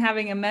stage and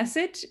having a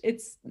message,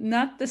 it's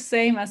not the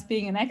same as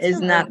being an extrovert.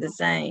 It's not the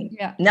same.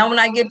 Yeah. Now when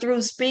I get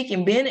through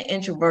speaking, being an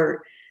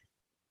introvert,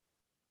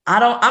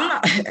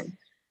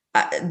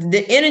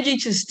 the energy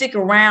to stick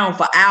around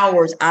for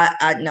hours.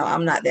 No,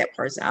 I'm not that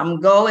person. I'm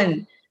go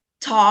and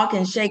talk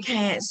and shake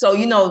hands. So,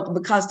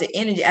 because the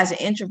energy as an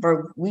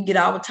introvert, we get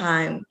our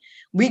time,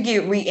 we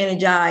get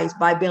re-energized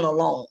by being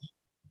alone.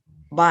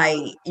 by,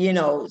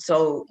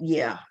 so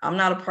yeah, I'm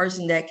not a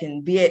person that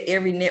can be at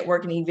every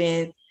networking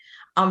event.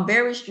 I'm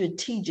very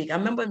strategic. I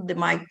remember that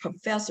my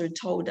professor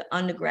told the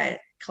undergrad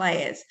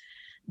class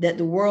that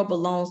the world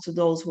belongs to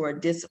those who are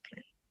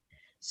disciplined.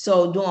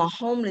 So during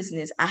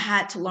homelessness, I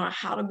had to learn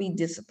how to be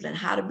disciplined,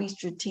 how to be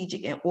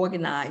strategic and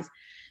organized.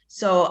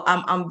 So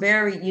I'm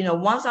very,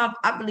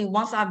 I believe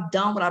once I've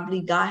done what I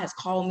believe God has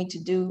called me to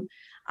do,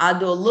 I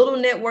do a little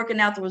networking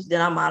afterwards,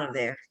 then I'm out of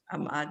there.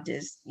 I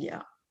just,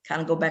 yeah,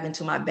 kind of go back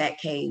into my back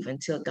cave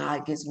until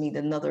God gives me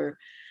another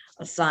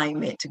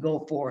assignment to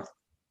go forth.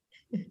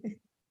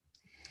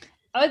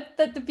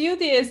 The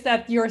beauty is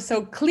that you're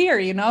so clear,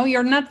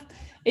 you're not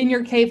in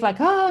your cave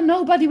like, oh,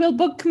 nobody will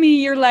book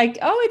me. You're like,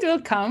 oh, it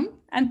will come.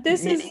 And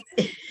this is,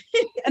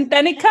 and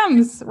then it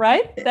comes,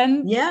 right?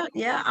 Then yeah.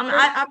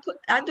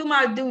 I do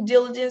my due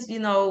diligence,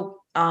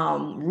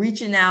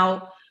 reaching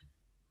out,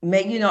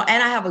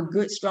 and I have a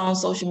good, strong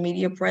social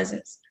media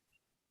presence.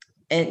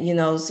 And,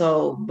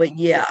 but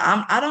yeah,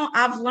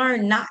 I've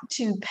learned not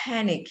to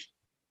panic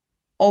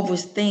over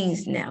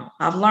things now.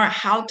 I've learned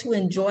how to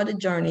enjoy the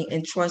journey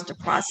and trust the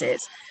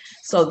process.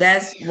 So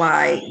that's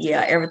why,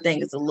 yeah,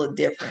 everything is a little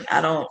different.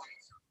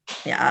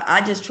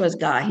 I just trust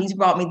God. He's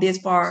brought me this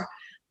far.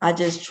 I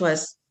just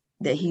trust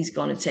that he's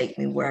going to take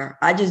me where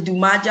I just do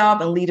my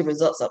job and leave the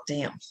results up to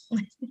him.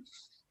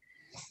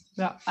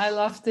 Yeah, I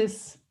love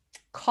this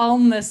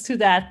calmness to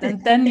that.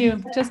 And then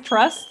you just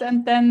trust,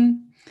 and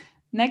then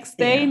next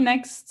day,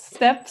 next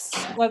steps,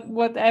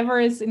 whatever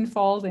is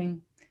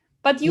unfolding.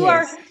 But you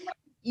are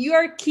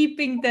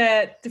keeping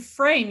the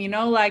frame,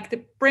 like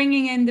the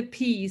bringing in the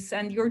peace,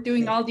 and you're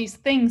doing all these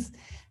things.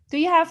 Do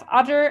you have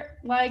other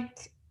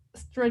like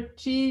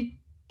strategic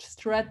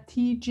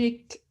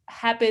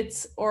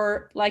habits,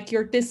 or like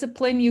your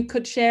discipline you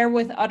could share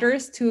with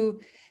others to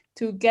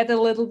get a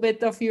little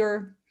bit of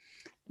your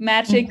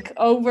magic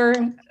over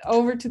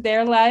to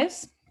their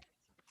lives?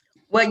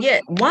 Well,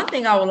 yeah, one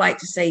thing I would like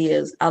to say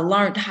is I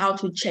learned how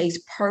to chase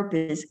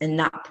purpose and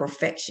not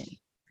perfection.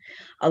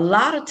 A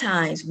lot of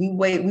times we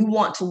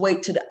want to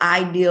wait till the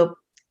ideal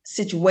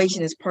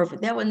situation is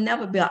perfect. There will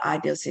never be an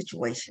ideal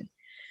situation,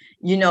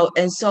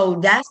 and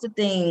so that's the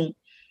thing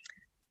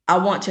I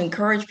want to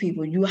encourage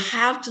people. You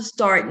have to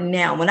start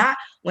now.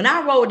 When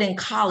I rolled in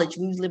college,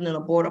 we was living in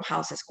a boarded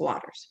house as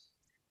squatters.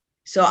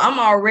 So I'm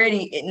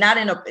already not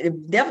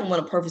definitely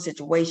in a perfect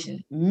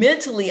situation.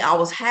 Mentally, I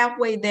was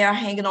halfway there,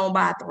 hanging on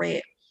by a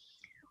thread.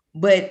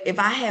 But if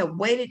I had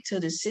waited till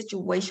the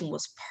situation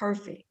was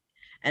perfect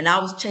and I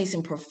was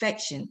chasing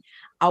perfection,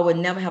 I would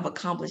never have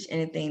accomplished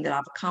anything that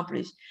I've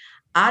accomplished.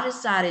 I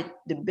decided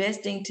the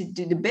best thing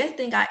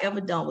I ever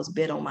done was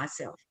bet on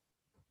myself.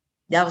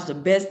 That was the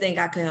best thing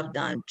I could have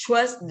done.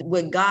 Trust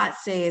what God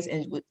says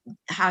and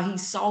how he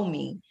saw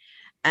me.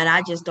 And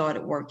I just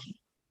started working.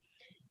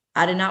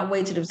 I did not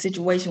wait till the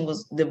situation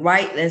was the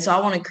right. And so I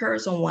want to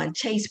encourage someone,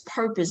 chase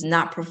purpose,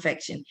 not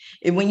perfection.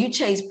 And when you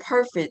chase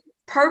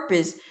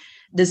purpose,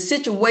 the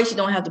situation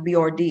don't have to be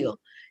ordeal.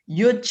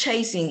 You're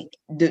chasing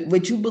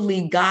what you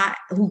believe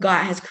who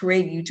God has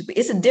created you to be.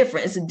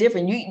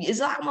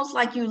 It's almost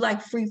like you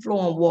like free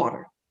flowing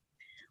water,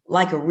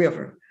 like a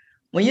river.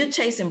 When you're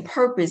chasing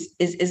purpose,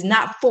 it's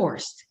not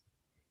forced.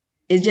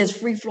 It's just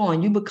free flowing.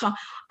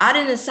 I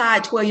didn't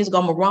decide 12 years ago,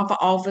 I'm gonna run for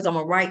office, I'm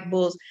gonna write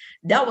books.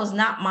 That was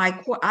not my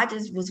core. I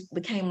just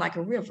became like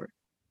a river.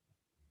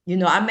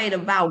 I made a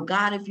vow,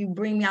 God, if you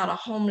bring me out of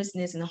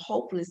homelessness and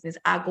hopelessness,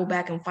 I go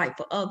back and fight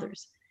for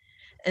others.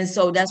 And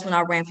so that's when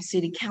I ran for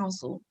city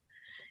council.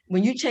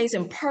 When you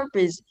chasing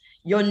purpose,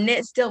 your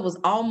next step was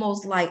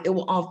almost like it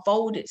will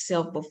unfold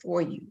itself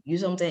before you. You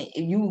know what I'm saying?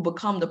 You will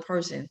become the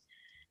person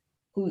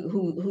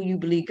who you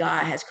believe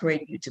God has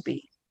created you to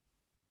be.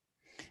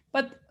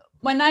 But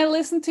when I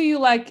listen to you,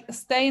 like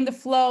stay in the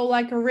flow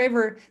like a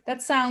river,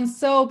 that sounds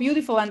so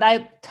beautiful. And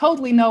I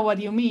totally know what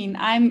you mean.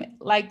 I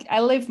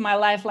live my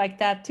life like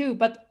that too.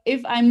 But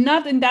if I'm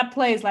not in that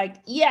place, like,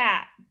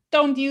 yeah,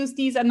 don't use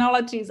these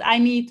analogies. I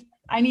need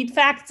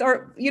facts,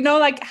 or,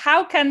 like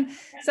how can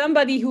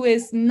somebody who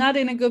is not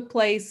in a good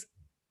place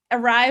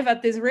arrive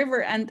at this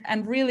river and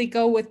really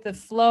go with the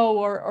flow,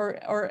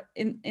 or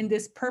in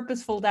this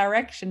purposeful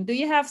direction? Do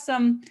you have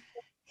some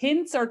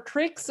hints or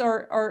tricks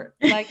or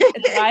like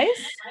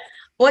advice?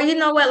 Well, you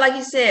know what? Like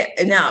you said,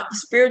 now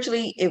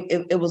spiritually,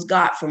 it was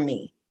God for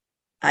me.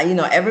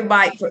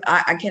 Everybody.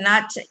 I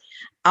cannot.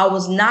 I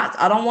was not.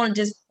 I don't want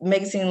to just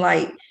make it seem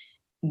like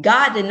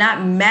God did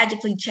not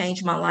magically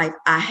change my life.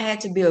 I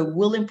had to be a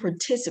willing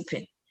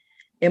participant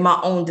in my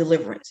own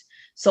deliverance.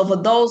 So for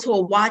those who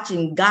are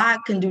watching, God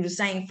can do the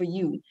same for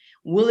you.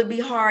 Will it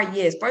be hard?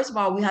 Yes. First of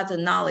all, we have to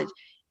acknowledge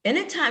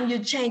anytime you're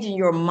changing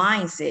your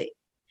mindset,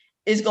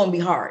 it's going to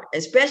be hard,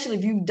 especially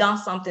if you've done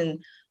something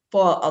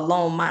for a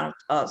long amount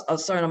of a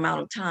certain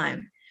amount of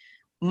time.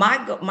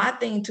 My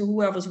thing to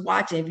whoever's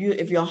watching,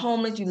 if you're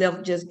homeless, you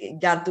went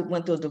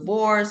through a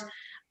divorce,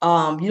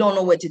 you don't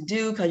know what to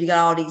do because you got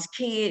all these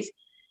kids.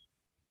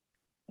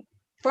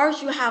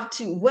 First, you have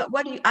to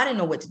I didn't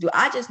know what to do.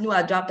 I just knew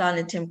I dropped out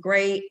in the 10th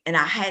grade and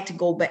I had to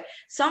go back.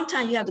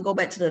 Sometimes you have to go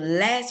back to the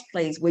last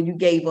place where you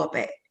gave up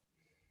at.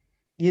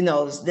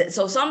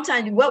 So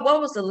sometimes what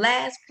was the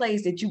last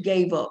place that you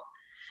gave up?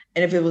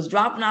 And if it was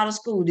dropping out of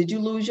school, did you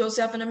lose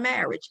yourself in a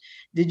marriage?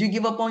 Did you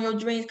give up on your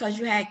dreams because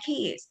you had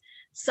kids?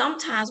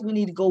 Sometimes we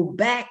need to go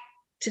back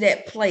to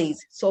that place.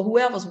 So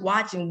whoever's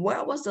watching,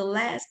 where was the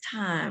last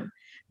time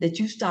that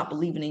you stopped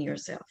believing in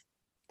yourself?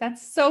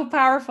 That's so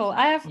powerful.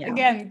 I have, Yeah.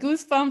 again,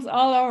 goosebumps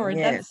all over.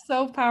 Yes. That's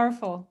so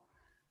powerful.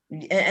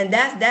 And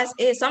that's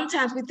it.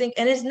 Sometimes we think,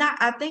 and it's not,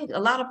 I think a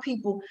lot of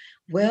people,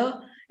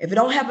 well, if it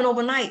don't happen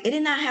overnight, it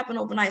did not happen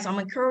overnight. So I'm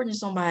encouraging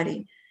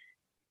somebody.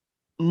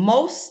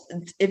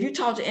 If you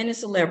talk to any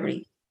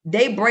celebrity,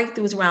 they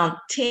breakthroughs around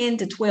 10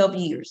 to 12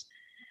 years.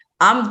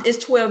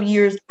 It's 12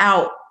 years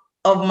out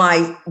of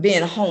my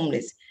being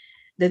homeless.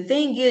 The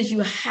thing is, you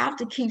have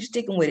to keep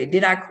sticking with it.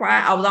 Did I cry?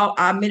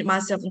 I admitted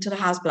myself into the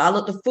hospital. I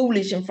looked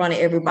foolish in front of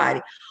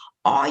everybody.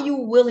 Are you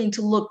willing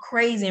to look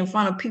crazy in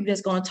front of people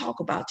that's going to talk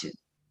about you?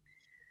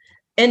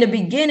 In the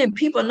beginning,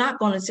 people are not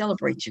going to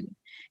celebrate you.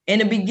 In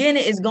the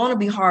beginning, it's going to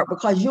be hard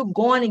because you're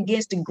going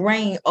against the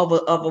grain of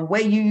a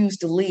way you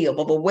used to live,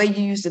 of a way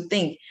you used to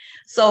think.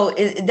 So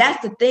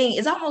that's the thing.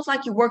 It's almost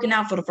like you're working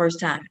out for the first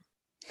time.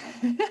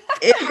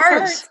 It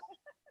hurts.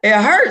 It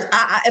hurts.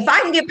 If I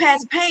can get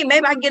past the pain,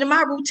 maybe I can get in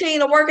my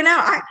routine of working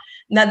out.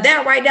 Now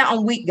that right now,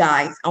 I'm weak,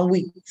 guys. I'm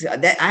weak.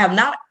 I have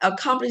not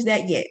accomplished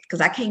that yet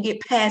because I can't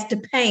get past the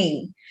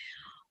pain.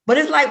 But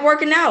it's like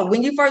working out.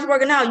 When you first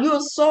working out, you're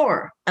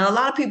sore. And a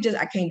lot of people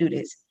I can't do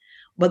this.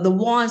 But the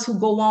ones who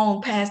go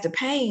on past the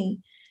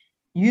pain,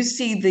 you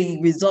see the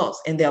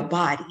results in their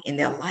body, in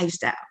their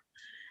lifestyle.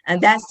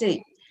 And that's it.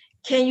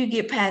 Can you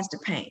get past the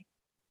pain?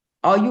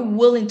 Are you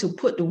willing to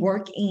put the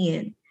work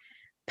in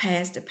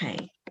past the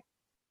pain?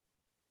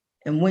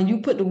 And when you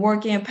put the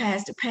work in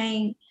past the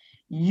pain,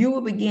 you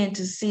will begin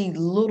to see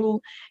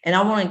little, and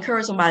I want to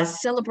encourage somebody to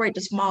celebrate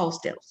the small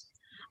steps.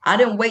 I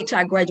didn't wait till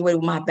I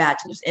graduated with my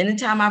bachelor's.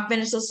 Anytime I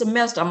finish a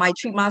semester, I might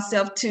treat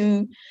myself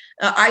to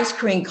an ice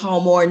cream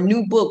cone or a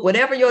new book,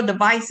 whatever your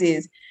device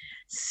is.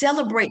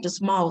 Celebrate the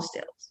small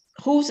steps.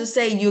 Who's to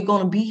say you're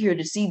going to be here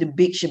to see the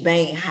big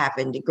shebang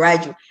happen, the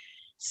graduate?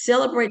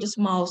 Celebrate the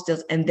small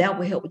steps, and that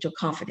will help with your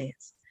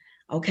confidence.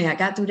 Okay, I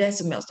got through that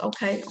semester.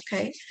 Okay.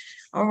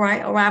 All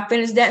right. I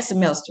finished that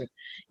semester,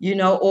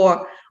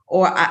 or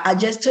I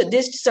just took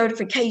this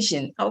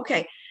certification.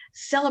 Okay.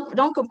 Celebrate,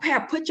 don't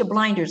compare, put your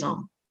blinders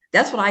on.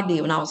 That's what I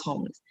did when I was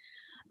homeless.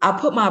 I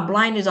put my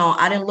blinders on.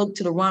 I didn't look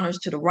to the runners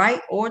to the right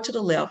or to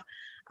the left.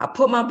 I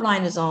put my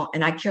blinders on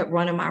and I kept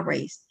running my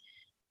race.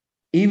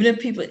 Even if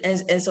people,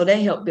 and so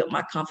they helped build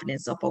my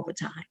confidence up over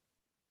time.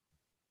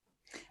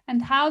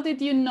 And how did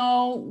you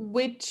know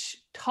which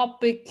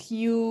topic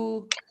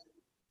you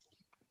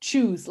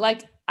choose?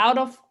 Like out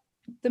of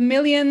the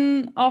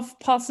million of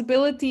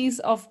possibilities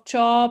of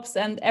jobs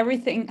and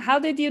everything, how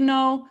did you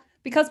know?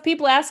 Because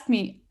people ask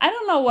me, I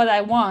don't know what I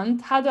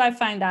want. How do I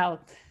find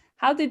out?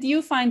 How did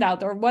you find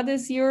out? Or what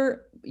is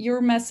your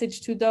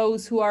message to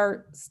those who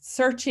are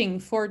searching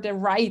for the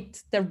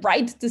right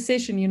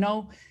decision?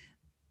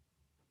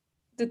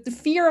 The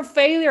fear of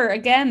failure,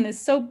 again, is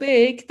so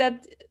big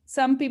that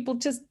some people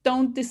just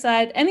don't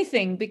decide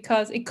anything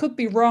because it could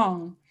be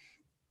wrong.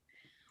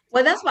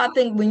 Well, that's why I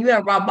think when you're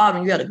at rock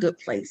bottom, you're at a good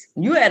place.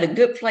 You're at a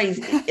good place.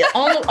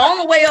 on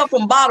the way up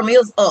from bottom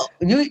is up.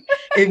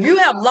 If you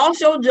have lost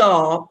your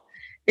job,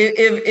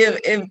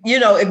 if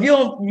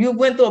you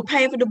went through a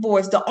painful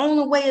divorce, the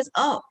only way is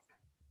up.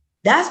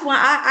 That's why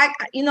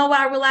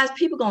I realize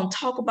people gonna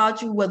talk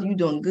about you whether you're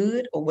doing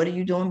good or whether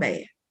you're doing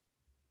bad.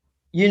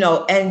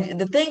 And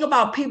the thing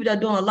about people that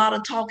are doing a lot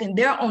of talking,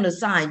 they're on the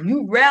side.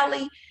 You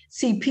rarely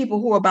see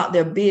people who are about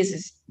their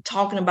business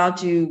talking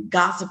about you,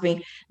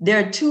 gossiping.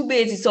 They're too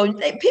busy. So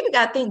people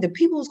got to think the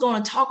people who's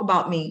going to talk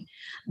about me,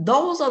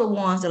 those are the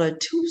ones that are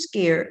too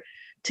scared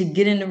to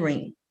get in the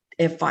ring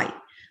and fight.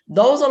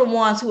 Those are the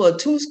ones who are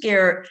too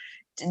scared.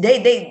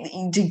 They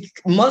to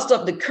muster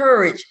up the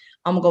courage.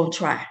 I'm going to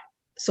try.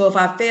 So if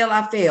I fail,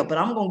 I fail. But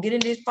I'm going to get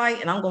in this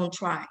fight and I'm going to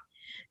try.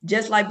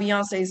 Just like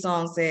Beyonce's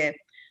song said,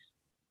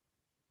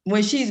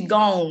 when she's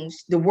gone,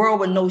 the world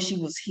will know she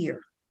was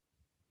here.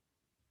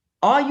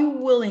 Are you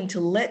willing to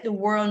let the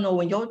world know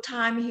when your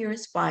time here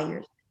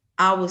expires,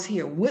 I was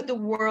here? Would the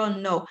world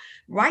know?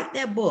 Write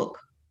that book.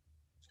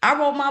 I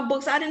wrote my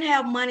books. I didn't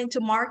have money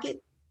to market.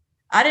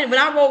 When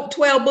I wrote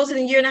 12 books in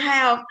a year and a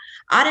half,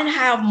 I didn't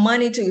have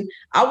money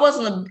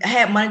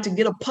had money to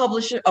get a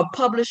publisher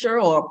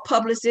or a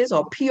publicist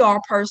or a PR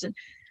person.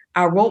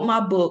 I wrote my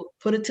book,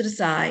 put it to the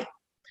side,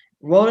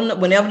 wrote it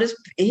whenever it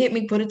hit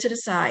me, put it to the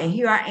side. And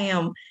here I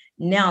am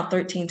now,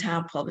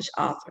 13-time published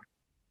author.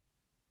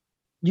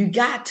 You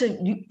got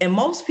to, and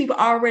most people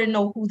already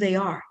know who they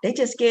are. They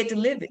just scared to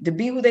live it, to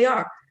be who they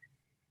are.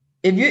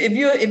 If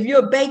you're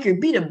a baker,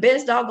 be the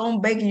best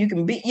doggone baker you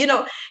can be.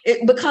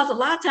 Because a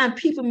lot of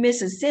times people miss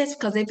success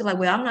because they feel like,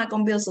 well, I'm not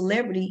going to be a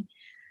celebrity.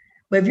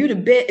 But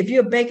if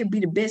you're a baker, be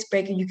the best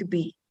baker you could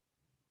be.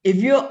 If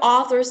you're an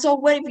author, so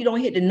what if you don't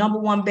hit the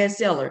 #1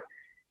 bestseller?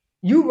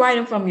 You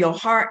writing from your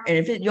heart, and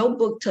if your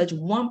book touched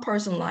one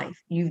person's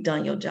life, you've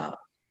done your job.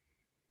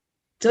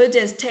 So it's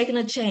just taking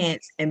a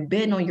chance and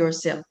betting on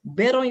yourself.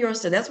 Bet on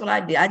yourself. That's what I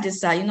did. I just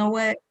said, you know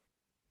what?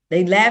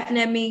 They laughing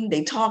at me.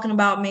 They talking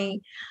about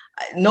me.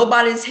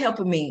 Nobody's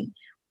helping me,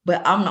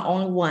 but I'm the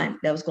only one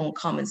that was going to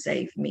come and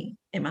save me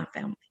and my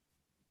family.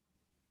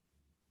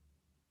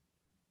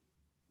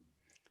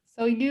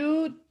 So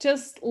you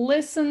just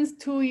listened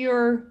to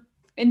your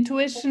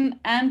intuition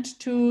and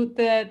to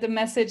the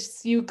message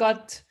you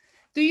got.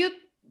 Do you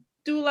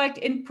do like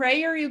in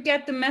prayer you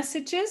get the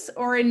messages,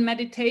 or in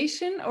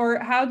meditation, or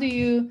how do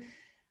you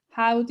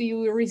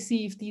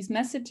receive these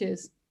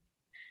messages?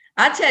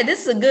 I tell you,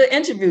 this is a good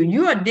interview.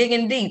 You are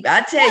digging deep.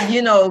 I tell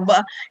you,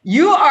 but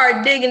you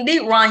are digging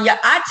deep, Ronja.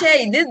 I tell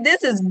you,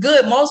 this is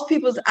good. Most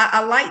people,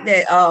 I like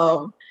that.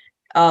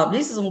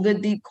 These are some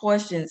good deep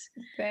questions.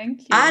 Thank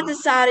you. I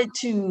decided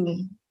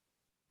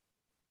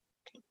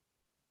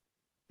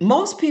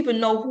most people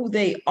know who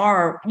they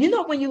are.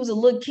 When you was a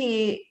little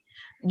kid,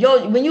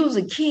 when you was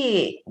a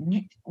kid,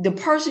 the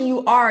person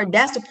you are,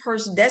 that's the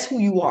person, that's who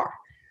you are.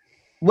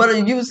 Whether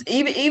you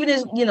even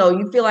as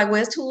you feel like,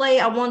 well, it's too late.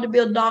 I wanted to be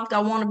a doctor.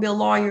 I want to be a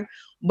lawyer,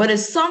 but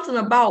it's something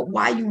about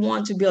why you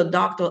want to be a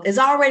doctor is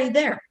already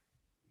there.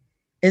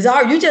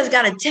 You just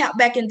got to tap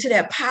back into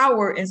that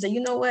power and say,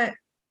 you know what,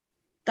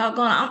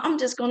 doggone, I'm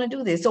just going to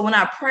do this. So when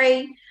I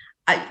pray,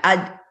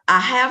 I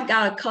have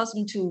got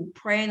accustomed to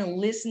praying and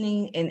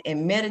listening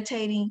and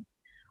meditating,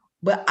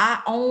 but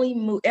I only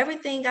move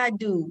everything I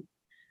do.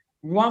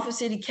 Run for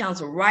city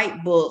council,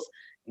 write books.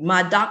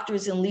 My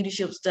doctorate in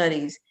leadership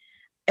studies.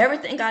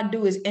 Everything I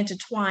do is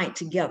intertwined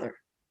together.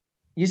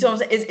 You see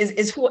what I'm saying?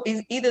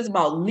 It's either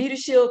about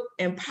leadership,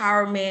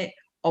 empowerment,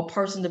 or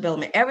personal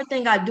development.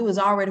 Everything I do is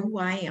already who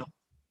I am.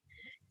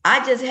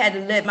 I just had to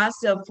let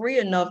myself free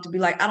enough to be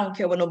like, I don't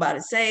care what nobody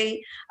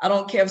say. I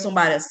don't care if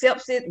somebody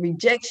accepts it,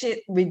 rejects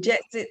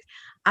it.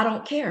 I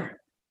don't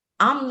care.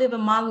 I'm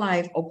living my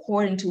life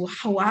according to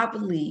how I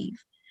believe.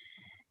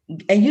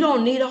 And you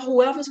don't need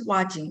whoever's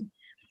watching.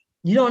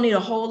 You don't need a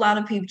whole lot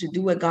of people to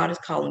do what God is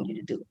calling you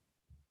to do.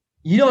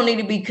 You don't need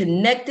to be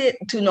connected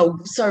to no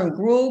certain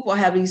group or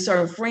have these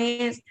certain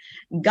friends.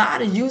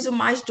 God is using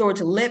my story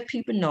to let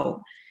people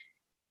know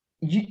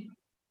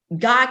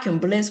God can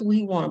bless who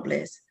he want to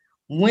bless,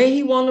 when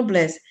he want to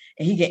bless,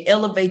 and he can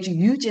elevate you.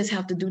 You just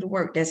have to do the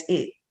work. That's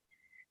it.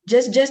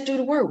 Just do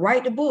the work.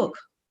 Write the book.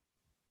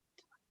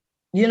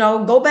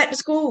 Go back to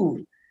school.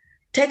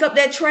 Take up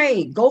that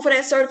trade. Go for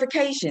that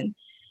certification.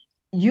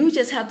 You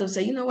just have to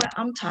say, you know what?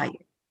 I'm tired.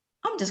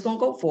 I'm just going to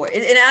go for it.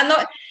 And I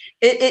know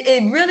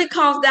it really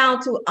comes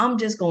down to, I'm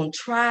just going to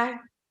try.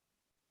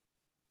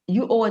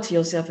 You owe it to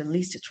yourself at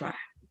least to try.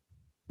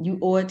 You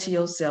owe it to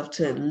yourself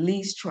to at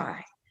least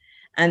try.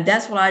 And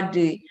that's what I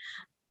did.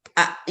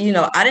 I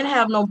didn't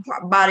have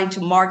nobody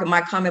to market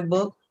my comic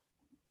book.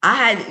 I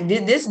had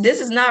this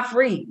is not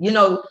free.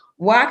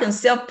 Where I can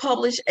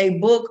self-publish a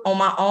book on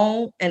my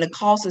own and the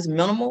cost is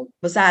minimal,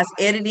 besides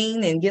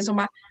editing and get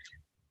somebody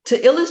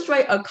to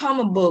illustrate a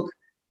comic book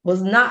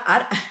was not.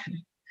 I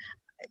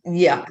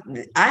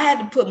had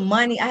to put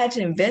money. I had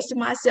to invest in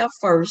myself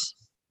first.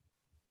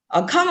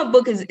 A comic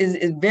book is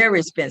very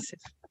expensive.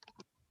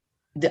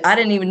 I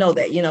didn't even know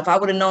that. If I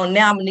would have known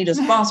now, I'm gonna need a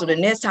sponsor the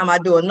next time I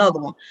do another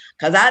one.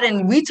 Because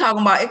we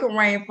talking about, it can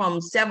range from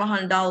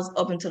 $700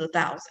 up into the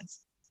thousands.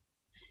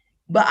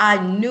 But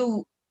I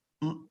knew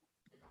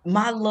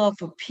my love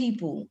for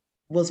people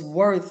was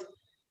worth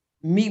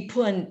me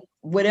putting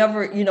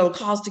whatever,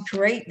 cost to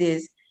create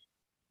this.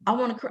 I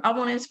want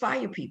to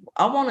inspire people.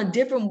 I want a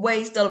different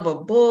way instead of a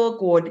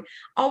book, or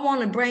I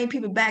want to bring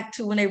people back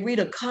to when they read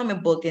a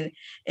comic book and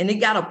it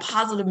got a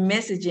positive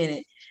message in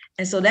it.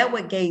 And so that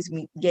what gave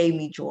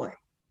me joy.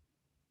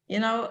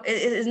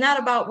 It's not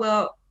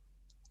about,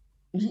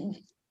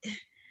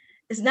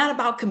 it's not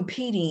about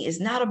competing. It's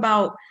not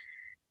about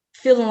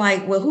feeling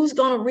like, well, who's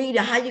going to read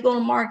it? How you going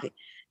to market?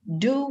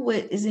 Do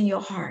what is in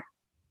your heart.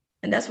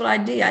 And that's what I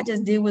did. I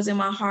just did what's in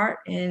my heart.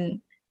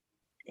 And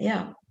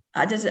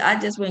I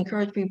just would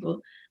encourage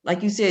people,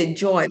 like you said,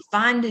 joy.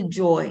 Find the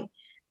joy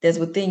that's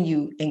within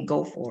you and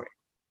go for it.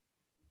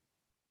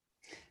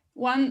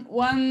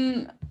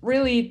 One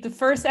really, the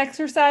first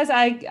exercise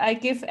I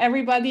give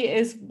everybody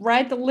is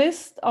write a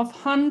list of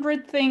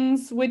 100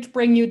 things which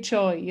bring you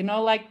joy.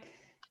 Like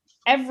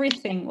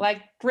everything,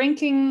 like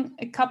drinking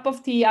a cup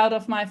of tea out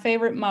of my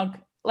favorite mug,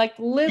 like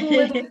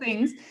little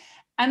things.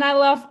 And I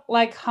love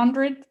like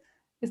 100.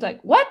 It's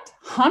like, what?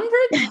 100?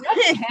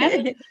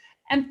 10?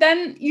 And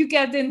then you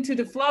get into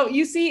the flow.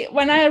 You see,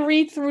 when I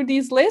read through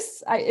these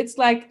lists, it's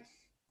like,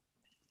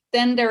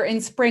 then they're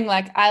in spring.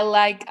 Like I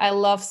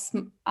love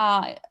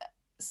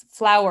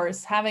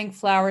flowers, having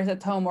flowers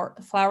at home or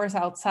flowers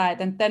outside.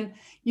 And then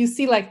you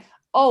see like,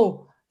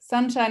 oh,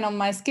 sunshine on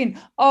my skin.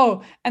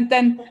 Oh, and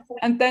then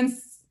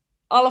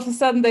all of a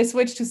sudden they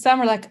switch to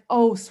summer, like,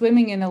 oh,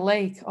 swimming in a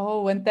lake.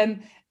 Oh, and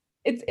then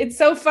it's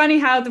so funny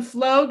how the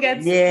flow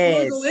gets through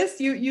the list.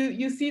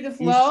 You see the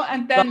flow,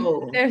 and then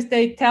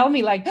they tell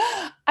me like,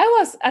 I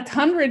was at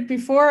 100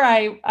 before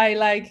I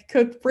like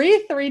could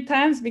breathe 3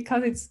 times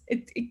because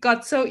it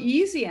got so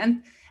easy.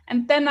 And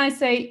And then I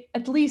say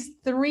at least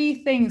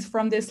 3 things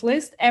from this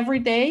list every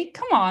day.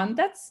 Come on,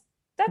 that's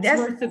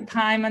worth the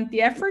time and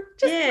the effort.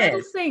 Just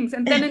little things,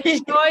 and then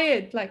enjoy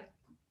it. Like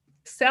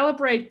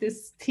celebrate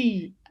this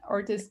tea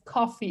or this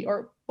coffee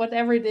or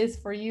whatever it is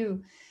for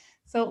you.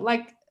 So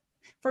like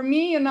for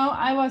me,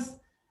 I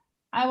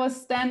was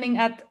standing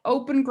at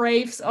open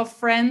graves of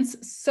friends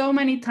so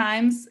many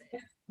times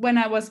when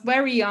I was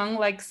very young,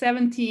 like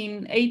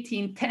 17,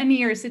 18, 10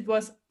 years. It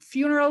was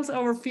funerals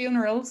over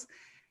funerals.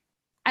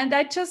 And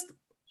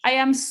I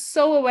am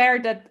so aware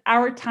that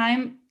our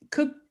time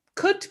could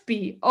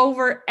be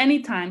over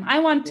any time. I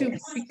want to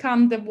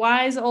become the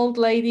wise old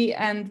lady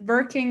and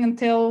working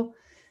until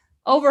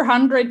over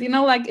 100,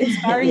 like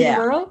inspiring the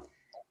world.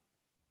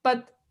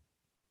 But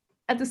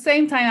at the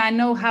same time, I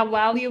know how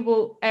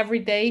valuable every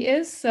day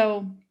is.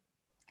 So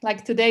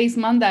like today's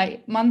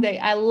Monday.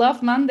 I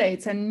love Monday.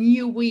 It's a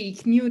new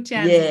week, new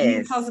chances,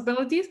 new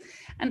possibilities.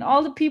 And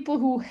all the people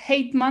who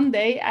hate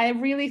Monday, I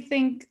really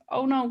think,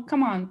 oh no,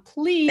 come on,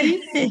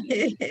 please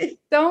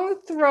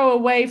don't throw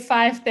away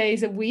 5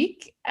 days a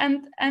week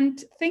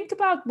and think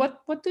about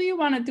what do you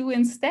want to do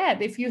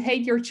instead. If you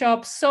hate your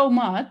job so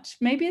much,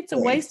 maybe it's a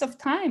waste of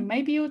time.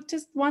 Maybe you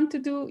just want to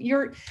do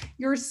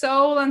your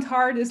soul and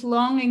heart is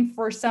longing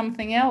for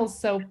something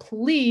else. So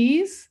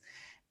please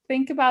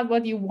think about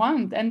what you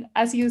want. And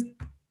as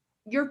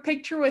your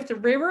picture with the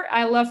river,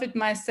 I love it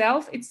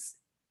myself.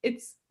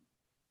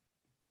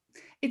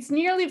 It's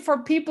nearly for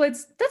people,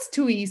 that's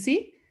too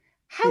easy.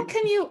 How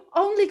can you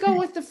only go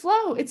with the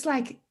flow? It's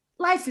like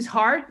life is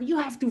hard. You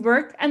have to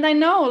work. And I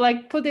know,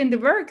 like, put in the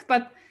work,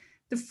 but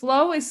the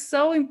flow is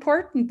so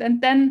important.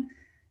 And then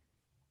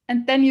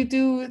you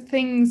do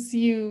things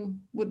you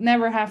would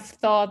never have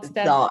thought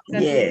that would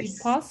be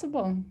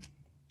possible.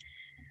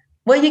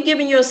 Well, you're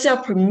giving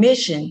yourself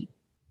permission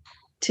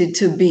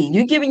to be.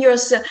 You're giving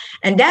yourself,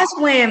 and that's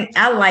when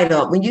I light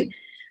up. When you're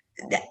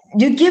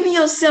giving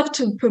yourself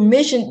to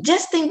permission.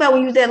 Just think about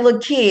when you were that little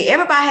kid.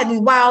 Everybody had these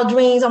wild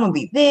dreams. I'm gonna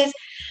be this.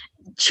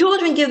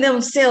 Children give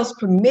themselves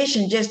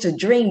permission just to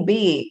dream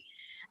big.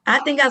 I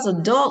think as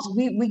adults,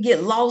 we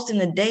get lost in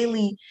the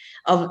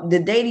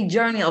daily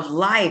journey of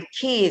life,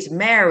 kids,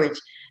 marriage,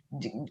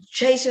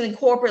 chasing the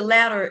corporate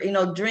ladder,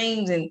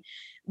 dreams, and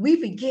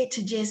we forget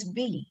to just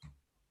be.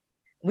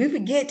 We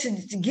forget to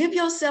give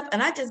yourself,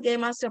 and I just gave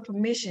myself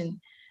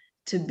permission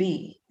to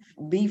be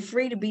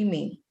free to be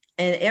me.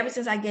 And ever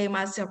since I gave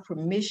myself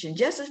permission,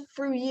 just a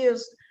few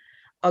years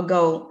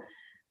ago,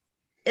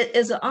 it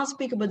is an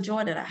unspeakable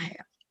joy that I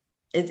have.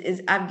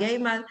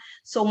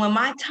 So when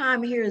my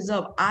time here is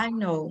up, I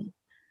know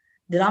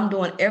that I'm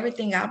doing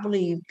everything I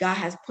believe God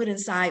has put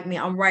inside me.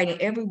 I'm writing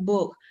every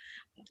book,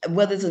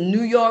 whether it's a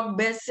New York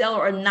bestseller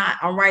or not.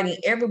 I'm writing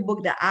every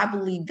book that I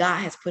believe God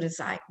has put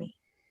inside me.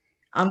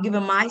 I'm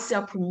giving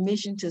myself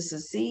permission to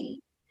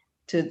succeed,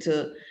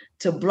 to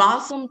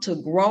blossom, to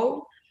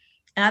grow.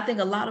 And I think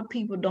a lot of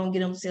people don't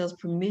give themselves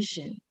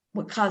permission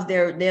because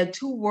they're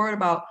too worried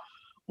about,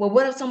 well,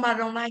 what if somebody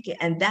don't like it?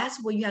 And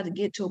that's where you have to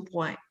get to a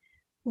point.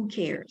 Who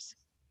cares?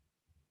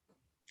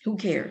 Who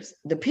cares?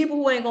 The people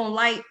who ain't gonna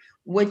like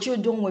what you're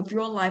doing with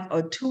your life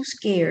are too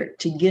scared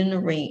to get in the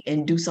ring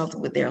and do something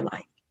with their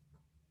life.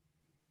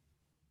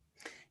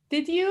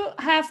 Did you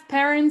have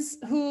parents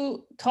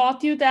who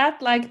taught you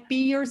that, like,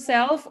 be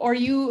yourself, or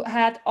you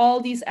had all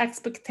these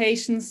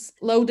expectations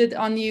loaded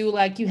on you,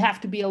 like you have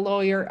to be a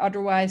lawyer,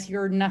 otherwise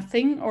you're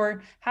nothing?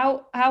 Or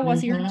how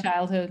was your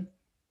childhood?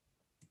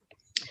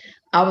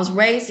 I was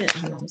raised in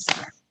a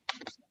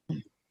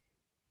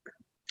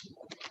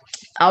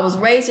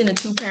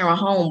 2-parent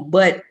home,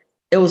 but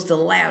it was the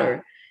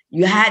latter.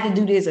 You had to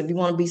do this if you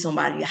want to be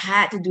somebody. You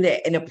had to do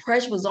that. And the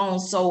pressure was on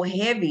so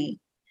heavy.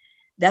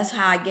 That's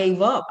how I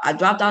gave up. I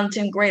dropped out in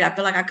 10th grade. I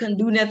feel like I couldn't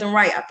do nothing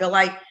right. I feel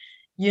like,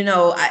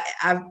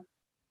 I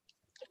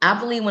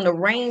believe when the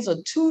reins are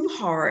too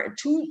hard,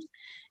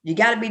 you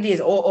got to be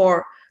this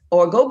or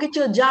go get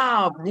your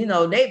job.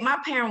 My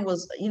parent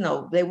was,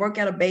 they work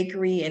at a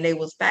bakery and they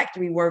was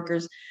factory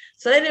workers.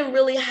 So they didn't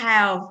really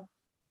have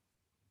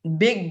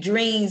big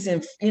dreams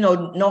and,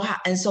 know how.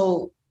 And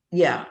so,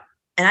 yeah.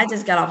 And I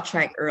just got off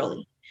track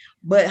early.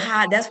 But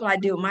that's what I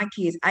did with my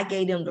kids. I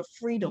gave them the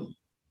freedom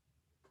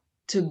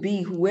to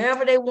be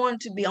whoever they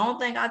wanted to be.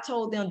 Only thing I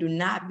told them, do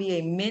not be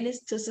a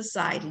menace to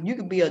society. You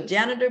could be a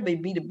janitor,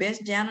 but be the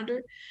best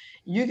janitor.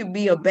 You could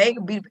be a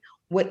baker,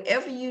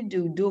 whatever you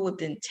do it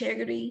with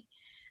integrity.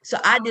 So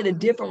I did a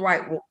different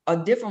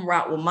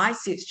route with my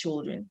 6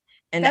 children.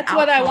 And that's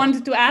what I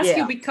wanted to ask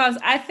you, because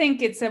I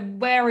think it's a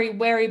very,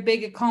 very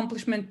big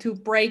accomplishment to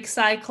break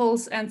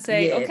cycles and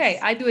say, okay,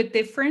 I do it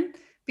different.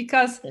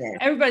 Because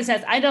everybody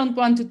says, I don't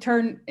want to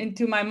turn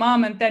into my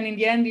mom. And then in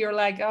the end, you're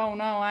like, oh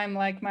no, I'm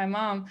like my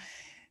mom.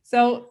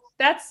 So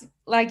that's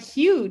like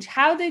huge.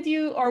 How did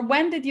you, or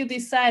when did you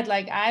decide,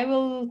 like, I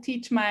will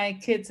teach my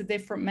kids a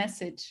different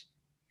message?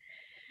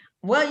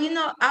 Well,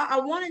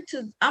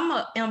 I'm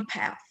an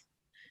empath.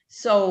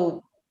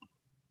 So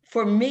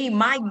for me,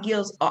 my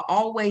gifts are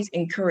always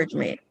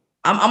encouragement.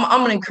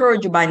 I'm an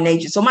encourager by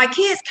nature. So my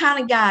kids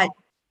kind of got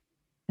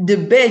the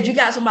best. You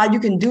got somebody, you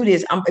can do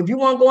this. If you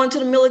want to go into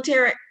the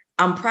military,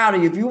 I'm proud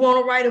of you. If you want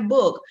to write a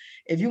book,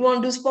 if you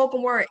want to do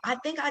spoken word, I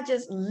think I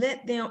just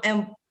let them.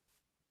 And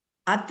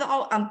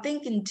I'm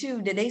thinking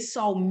too that they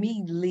saw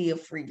me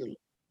live freely.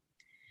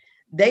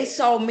 They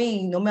saw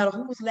me, no matter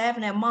who was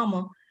laughing at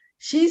mama,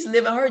 she's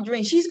living her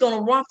dream. She's going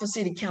to run for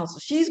city council.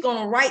 She's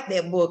going to write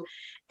that book.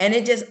 And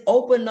it just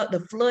opened up the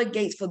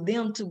floodgates for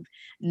them to,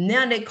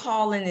 now they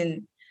calling.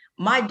 And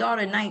my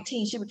daughter,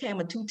 19, she became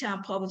a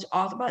 2-time published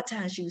author by the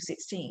time she was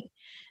 16.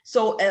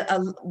 So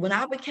when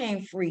I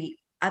became free,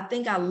 I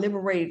think I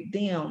liberated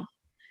them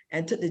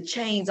and took the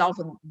chains off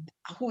of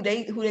who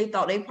they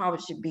thought they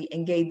probably should be,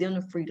 and gave them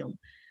the freedom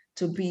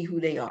to be who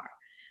they are.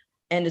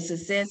 And the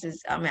success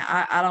is, I mean,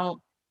 I don't,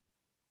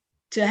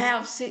 to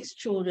have 6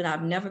 children,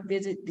 I've never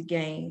visited the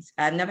gangs.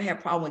 I've never had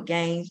a problem with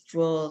gangs,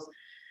 drugs,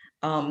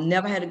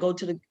 never had to go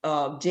to the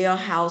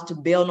jailhouse to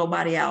bail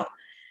nobody out.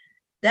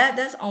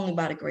 That's only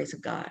by the grace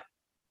of God,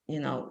 you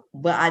know.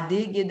 But I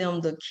did give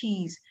them the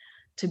keys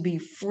to be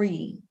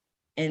free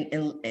and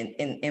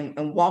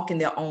walk in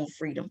their own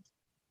freedom.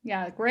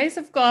 Yeah, grace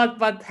of God,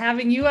 but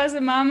having you as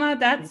a mama,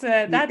 that's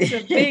a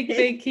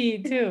big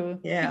key too.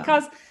 Yeah.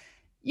 Because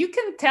you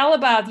can tell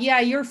about,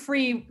 you're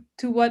free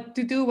to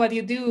do what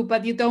you do,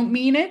 but you don't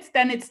mean it,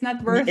 then it's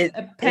not worth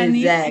a penny,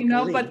 exactly, you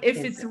know. But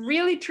if it's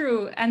really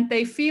true and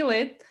they feel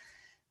it,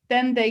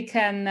 then they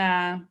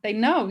can they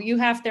know you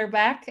have their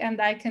back, and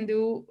I can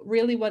do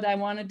really what I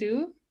want to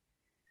do.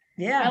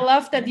 Yeah. I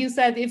love that you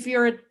said if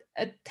you're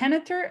a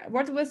janitor,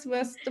 what was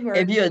the word?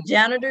 If you're a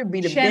janitor,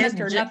 be the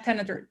janitor, best. Not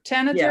janitor.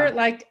 Janitor,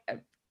 like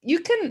you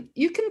can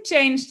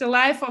change the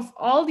life of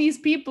all these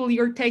people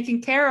you're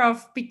taking care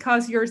of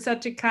because you're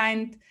such a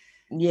kind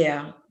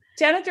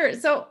janitor.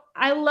 So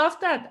I love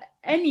that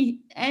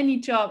any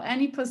job,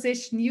 any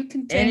position, you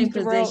can change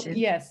the world.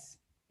 Yes.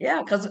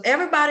 Yeah, because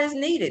everybody's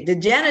needed. The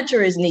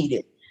janitor is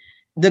needed.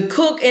 The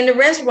cook in the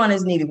restaurant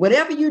is needed.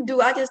 Whatever you do,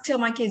 I just tell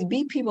my kids,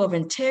 be people of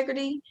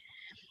integrity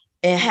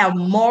and have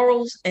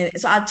morals. And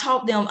so I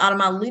taught them out of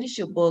my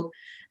leadership book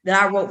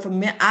that I wrote for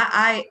men.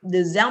 The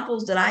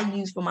examples that I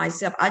use for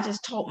myself, I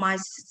just taught my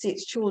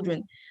 6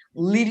 children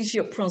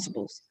leadership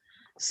principles.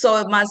 So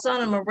if my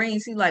son in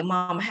Marines, he's like,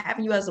 Mom,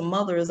 having you as a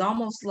mother is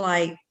almost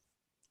like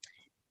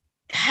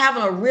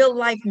having a real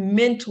life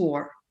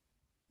mentor.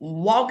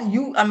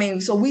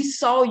 So we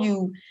saw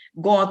you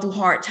going through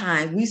hard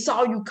times. We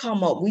saw you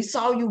come up. We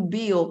saw you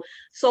build.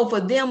 So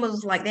for them, it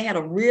was like they had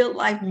a real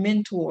life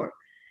mentor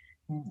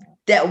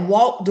that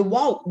walked the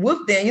walk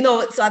with them, you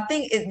know. So I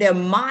think their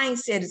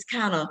mindset is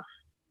kind of,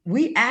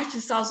 we actually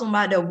saw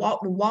somebody that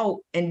walked the walk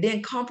and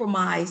then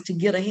compromised to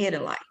get ahead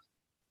in life.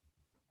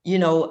 You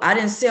know, I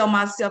didn't sell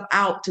myself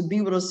out to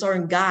be with a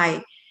certain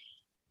guy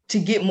to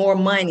get more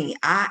money.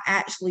 I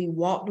actually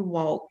walked the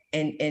walk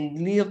and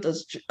lived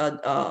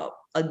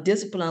a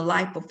disciplined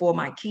life before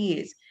my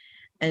kids.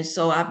 And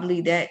so I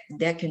believe that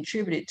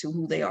contributed to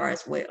who they are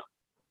as well.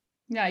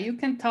 Yeah, you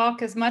can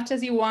talk as much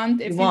as you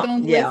want. If you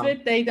don't live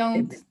it, they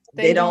don't.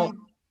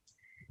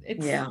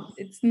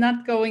 It's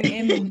not going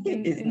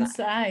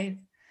inside.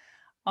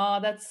 Oh,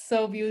 that's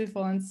so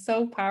beautiful and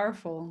so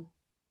powerful.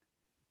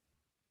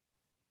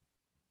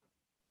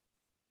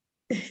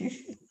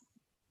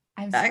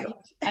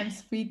 I'm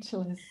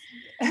speechless.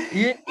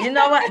 You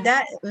know what,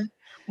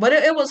 but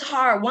it was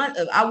hard.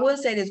 I would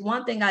say this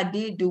one thing I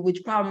did do,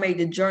 which probably made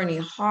the journey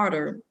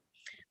harder.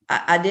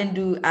 I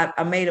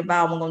made a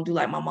vow I'm gonna do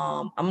like my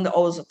mom. I'm the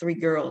oldest of 3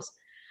 girls.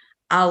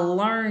 I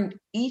learned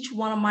each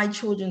one of my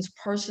children's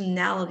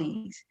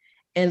personalities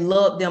and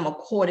loved them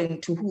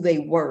according to who they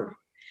were.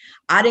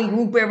 I didn't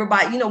group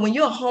everybody. You know, when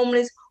you're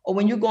homeless or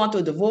when you're going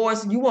through a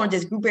divorce, you want to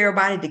just group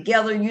everybody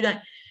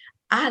together.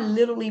 I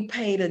literally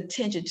paid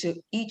attention to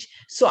each.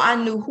 So I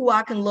knew who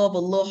I can love a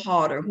little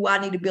harder, who I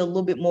need to be a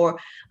little bit more.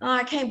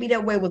 I can't be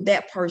that way with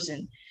that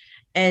person.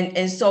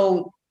 And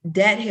so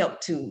that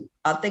helped too.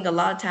 I think a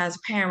lot of times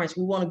parents,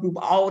 we want to group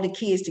all the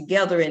kids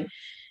together and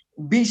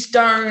be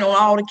stern on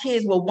all the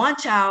kids. Well, one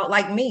child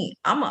like me,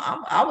 I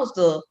was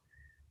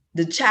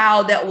the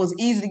child that was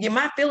easy to get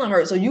my feeling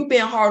hurt. So you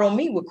being hard on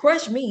me would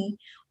crush me.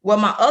 Well,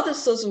 my other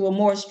sisters were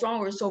more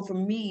stronger. So for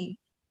me,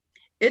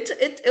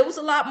 it was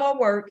a lot more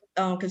work,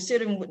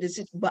 considering what this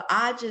is, but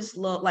I just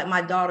love, like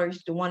my daughter,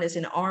 the one that's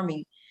in the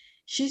Army,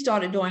 she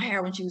started doing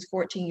hair when she was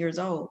 14 years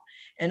old.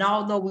 And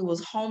although we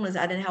was homeless,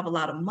 I didn't have a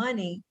lot of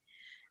money.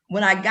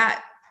 When I got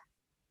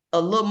a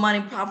little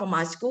money from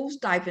my school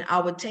stipend,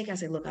 I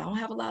said, look, I don't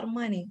have a lot of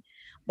money,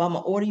 but I'm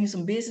gonna order you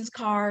some business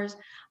cards.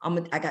 I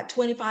got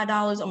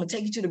 $25. I'm gonna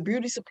take you to the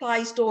beauty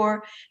supply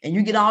store and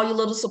you get all your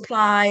little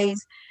supplies.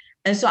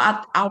 And so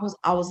I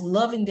was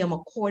loving them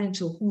according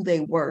to who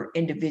they were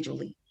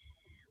individually,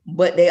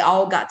 but they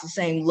all got the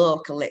same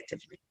love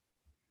collectively.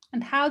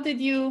 And how did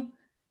you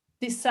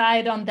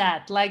decide on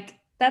that? Like,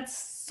 that's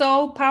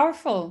so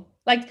powerful.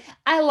 Like,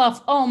 I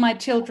love all my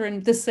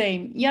children the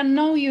same. Yeah,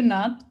 no, you're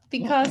not.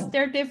 because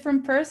they're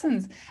different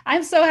persons.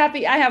 I'm so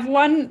happy. I have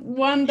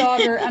one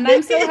daughter, and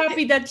I'm so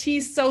happy that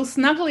she's so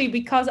snuggly,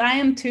 because I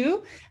am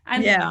too.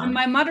 And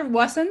my mother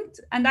wasn't,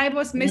 and I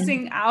was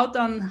missing out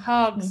on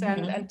hugs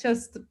and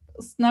just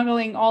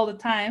snuggling all the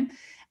time.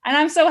 And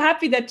I'm so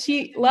happy that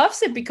she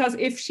loves it, because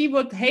if she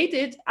would hate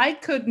it, I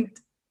couldn't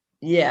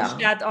push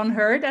that on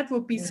her. That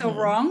would be so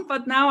wrong.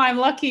 But now I'm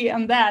lucky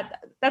on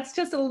that. That's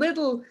just a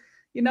little,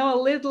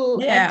 edge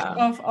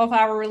of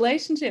our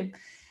relationship.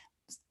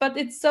 But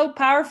it's so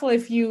powerful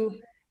if you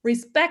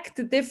respect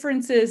the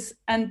differences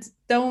and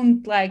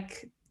don't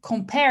like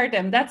compare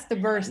them. That's the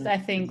worst, I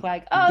think.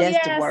 Like, oh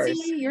yeah,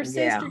 see, your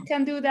sister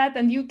can do that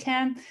and you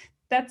can.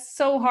 That's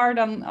so hard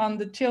on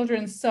the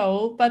children's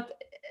soul. But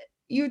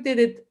you did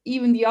it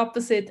even the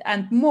opposite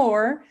and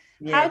more.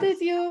 How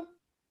did you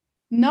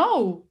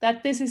know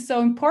that this is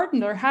so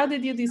important, or how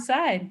did you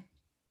decide?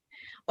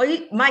 Well,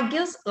 my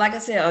gifts, like I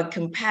said, are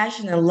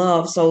compassion and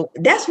love. So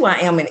that's who I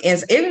am. And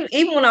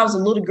even when I was a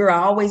little girl,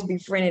 I always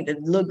befriended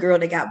the little girl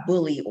that got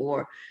bullied,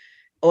 or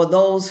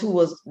those who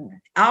was,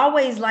 I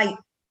always like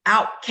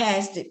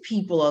outcasted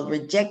people or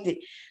rejected.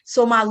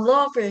 So my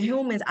love for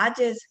humans, I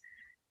just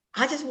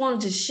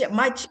wanted to share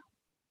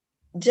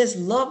just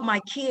love my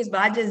kids,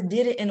 but I just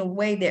did it in a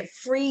way that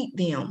freed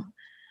them.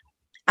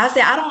 I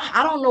said,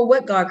 I don't know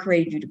what God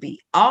created you to be.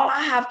 All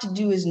I have to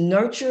do is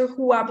nurture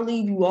who I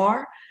believe you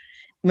are.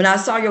 When I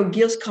saw your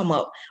gifts come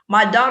up,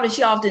 my daughter,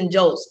 she often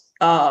jokes,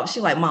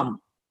 she's like, Mama,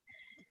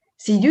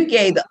 see, you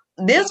gave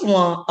this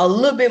one a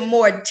little bit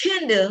more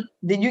tender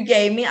than you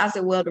gave me. I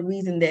said, well, the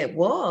reason that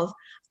was,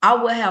 I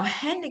would have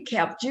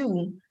handicapped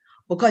you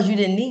because you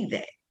didn't need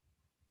that.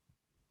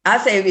 I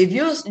say,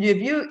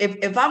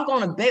 if I'm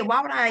going to beg,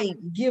 why would I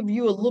give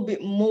you a little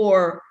bit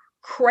more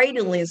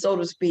cradling, so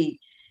to speak,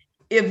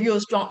 if you're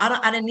strong?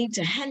 I didn't need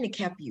to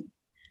handicap you.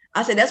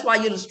 I said, that's why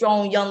you're the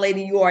strong young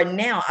lady you are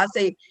now. I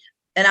say,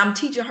 and I'm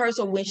teaching her.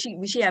 So when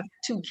she have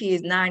 2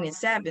 kids, 9 and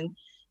 7,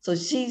 so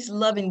she's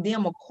loving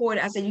them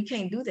according. I said, you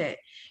can't do that.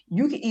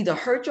 You can either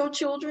hurt your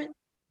children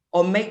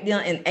or make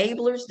them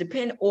enablers,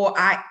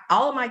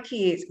 all of my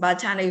kids, by the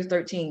time they was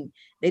 13,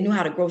 they knew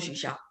how to grocery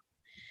shop.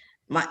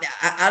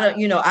 I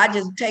don't, I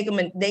just take them,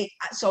 and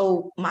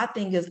so my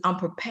thing is, I'm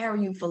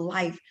preparing you for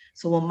life.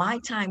 So when my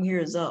time here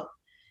is up,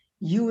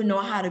 you will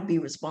know how to be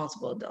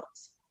responsible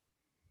adults.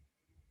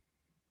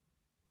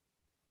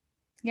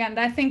 Yeah, and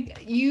I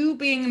think you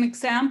being an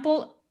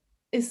example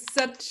is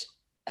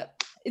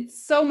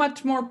it's so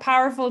much more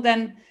powerful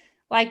than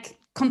like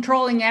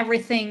controlling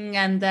everything.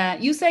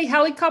 And you say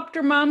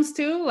helicopter moms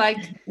too, like,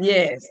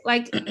 yes,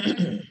 like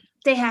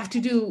they have to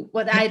do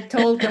what I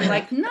told them.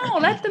 Like, no,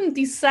 let them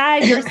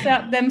decide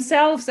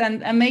themselves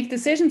and make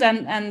decisions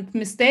and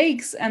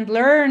mistakes and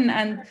learn.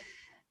 And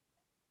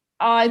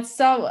it's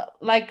so,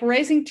 like,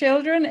 raising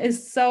children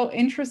is so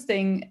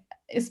interesting,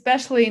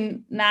 especially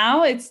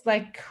now. It's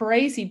like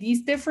crazy,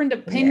 these different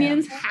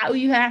opinions, how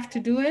you have to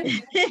do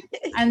it.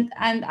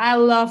 and I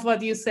love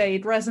what you say.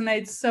 It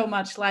resonates so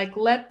much. Like,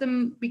 let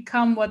them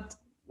become what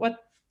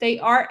they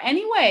are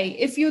anyway.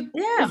 If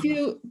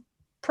you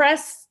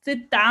press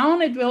it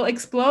down, it will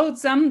explode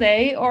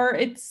someday, or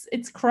it's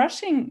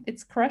crushing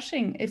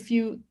if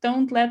you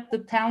don't let the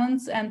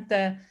talents and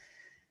the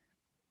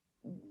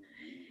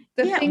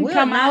thing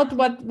come out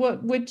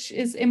which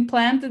is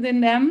implanted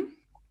in them.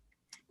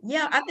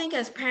 I think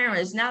as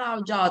parents, it's not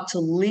our job to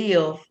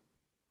live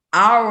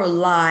our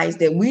lives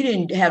that we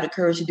didn't have the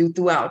courage to do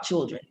through our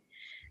children.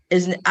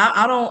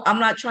 I'm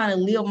not trying to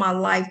live my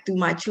life through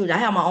my children.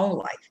 I have my own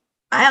life.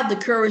 I have the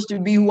courage to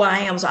be who I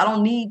am, so I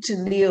don't need to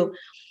live.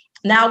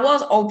 Now, I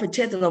was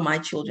overprotective of my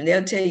children.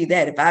 They'll tell you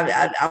that. If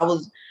I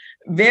was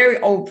very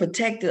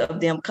overprotective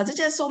of them, because it's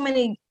just so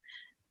many.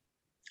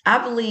 I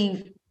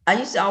believe I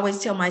used to always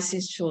tell my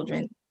 6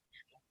 children,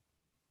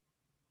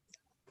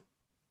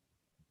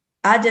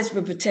 I just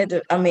be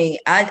protected. I mean,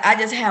 I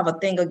just have a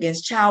thing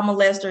against child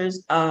molesters.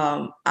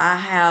 I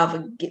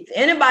have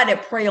anybody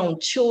that prey on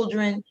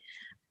children,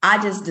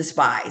 I just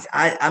despise.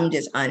 I'm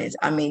just honest.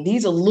 I mean,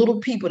 these are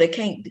little people that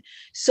can't.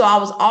 So I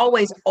was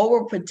always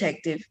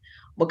overprotective,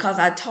 because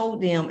I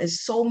told them,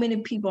 it's so many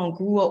people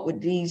grew up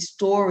with these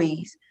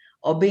stories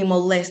of being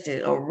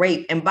molested or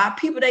raped, and by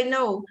people they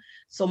know.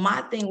 So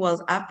my thing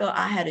was, I felt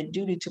I had a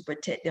duty to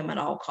protect them at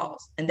all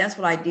costs, and that's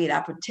what I did.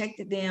 I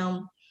protected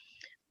them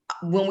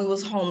when we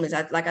was homeless.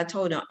 Like I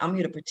told them, I'm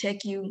here to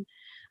protect you.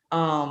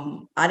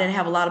 I didn't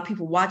have a lot of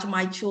people watching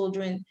my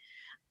children.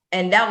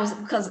 And that was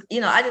because,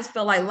 I just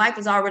felt like life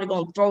is already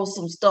going to throw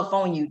some stuff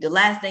on you. The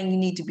last thing you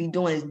need to be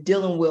doing is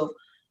dealing with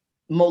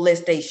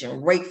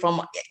molestation, rape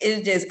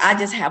I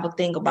just have a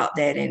thing about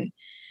that.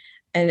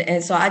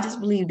 And so I just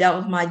believe that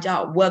was my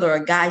job. Whether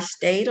a guy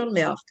stayed or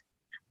left,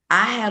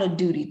 I had a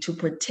duty to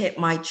protect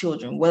my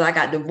children. Whether I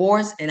got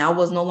divorced and I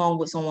was no longer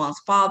with someone's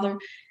father,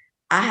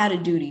 I had a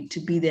duty to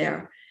be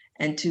there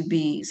and to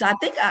be. So I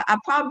think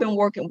I've probably been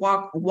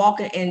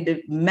walking in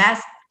the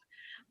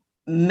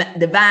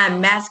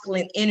divine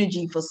masculine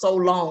energy for so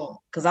long,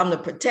 because I'm the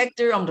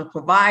protector, I'm the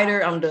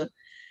provider, I'm the,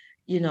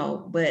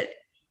 but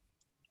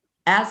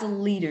as a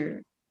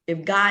leader,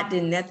 if God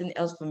did nothing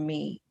else for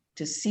me,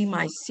 to see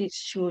my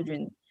 6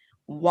 children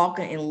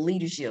walking in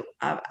leadership,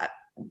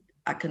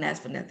 I couldn't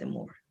ask for nothing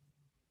more.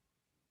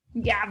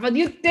 Yeah, but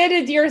you did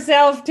it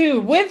yourself too,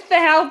 with the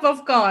help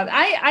of God.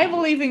 I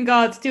believe in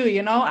God too,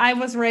 you know. I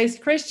was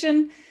raised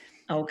Christian.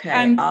 Okay,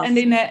 And awesome.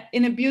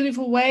 in a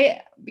beautiful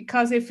way,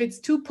 because if it's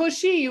too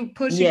pushy, you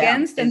push Yeah,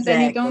 against, and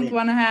then you don't exactly.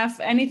 want to have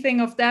anything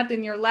of that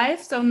in your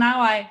life. So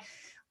now I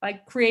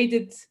like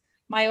created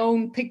my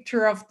own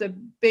picture of the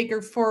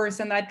bigger force,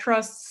 and I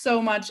trust so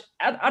much.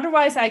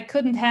 Otherwise, I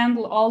couldn't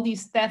handle all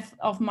these deaths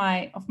of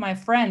my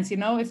friends. You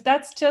know, if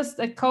that's just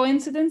a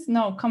coincidence,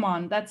 no, come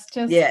on, that's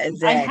just Yeah,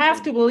 I have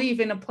exactly. to believe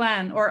in a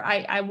plan, or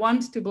I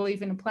want to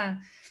believe in a plan.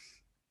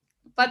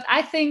 But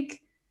I think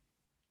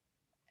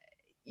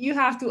you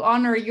have to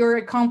honor your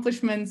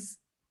accomplishments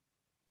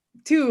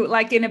too,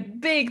 like in a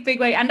big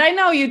way. And I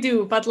know you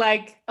do, but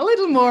like a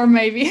little more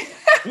maybe.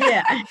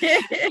 Yeah.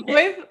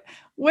 with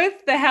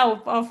with the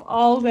help of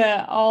all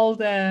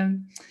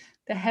the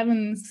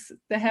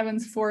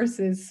heavens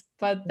forces.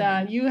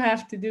 But you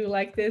have to do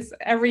like this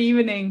every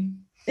evening.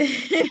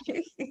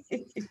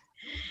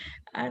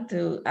 I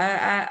do.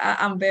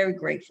 I'm very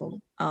grateful.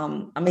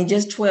 I mean,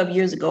 just 12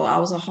 years ago, I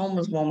was a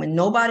homeless woman.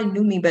 Nobody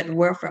knew me but the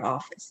welfare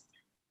office.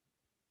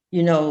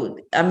 You know,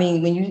 I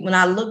mean, when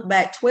I look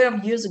back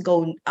 12 years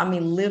ago, I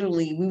mean,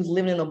 literally, we was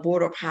living in a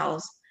board up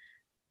house,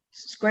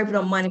 scraping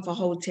up money for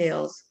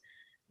hotels,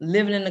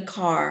 living in a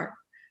car,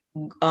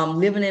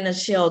 living in a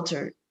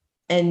shelter.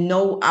 And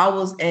no,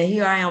 and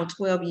here I am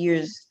 12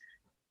 years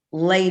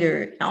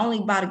later,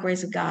 only by the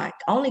grace of God.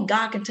 Only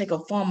God can take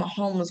a former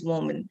homeless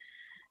woman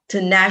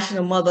to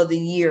National Mother of the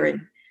Year and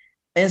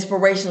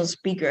inspirational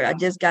speaker. I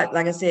just got,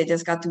 like I said,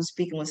 just got through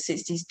speaking with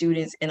 60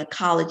 students in a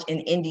college in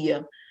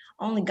India.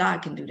 Only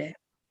God can do that.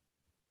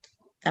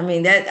 I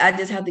mean, that I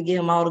just have to give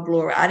him all the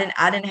glory. I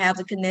didn't have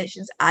the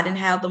connections. I didn't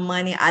have the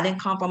money. I didn't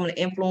come from an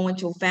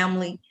influential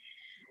family.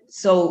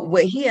 So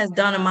what he has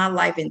done in my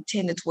life in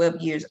 10 to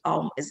 12 years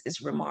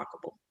is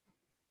remarkable.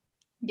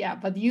 Yeah,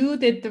 but you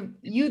did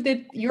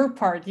your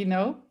part, you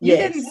know. You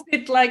Yes. didn't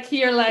sit like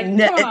here like,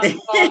 come on,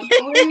 God,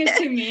 bring it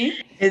to me.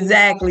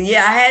 Exactly.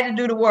 Yeah, I had to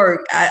do the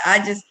work.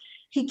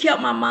 He kept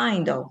my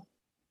mind though.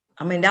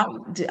 I mean,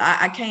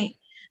 I can't,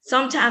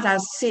 sometimes I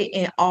sit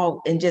in awe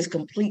in just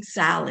complete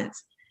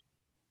silence.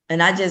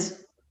 And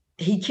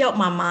he kept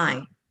my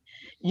mind.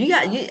 You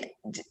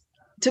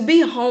to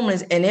be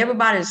homeless and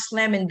everybody's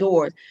slamming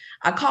doors.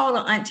 I called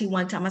an auntie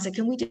one time. I said,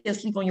 can we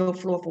just sleep on your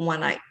floor for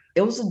one night?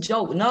 It was a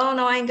joke.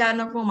 No, I ain't got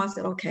enough room. I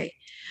said, okay.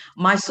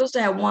 My sister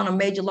had won a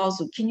major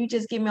lawsuit. Can you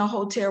just give me a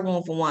hotel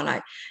room for one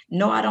night?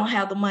 No, I don't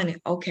have the money.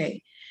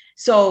 Okay.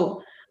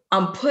 So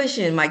I'm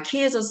pushing. My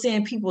kids are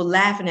seeing people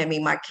laughing at me.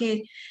 My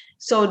kid.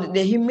 So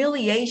the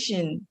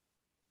humiliation,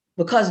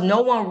 because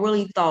no one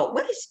really thought,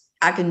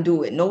 I can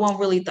do it. No one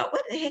really thought,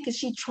 what the heck is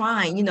she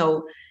trying? You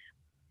know,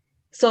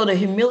 so the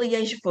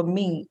humiliation for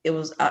me, it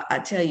was, I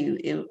tell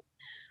you,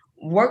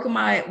 working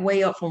my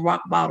way up from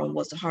rock bottom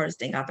was the hardest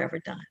thing I've ever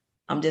done.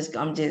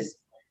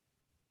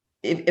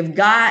 If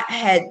God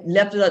had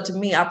left it up to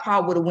me, I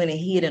probably would have went and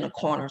hid in a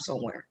corner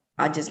somewhere.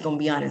 I just gonna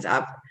be honest.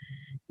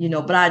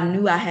 But I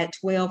knew I had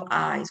 12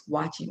 eyes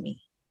watching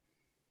me.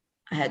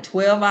 I had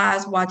 12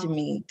 eyes watching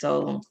me.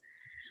 So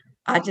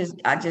I just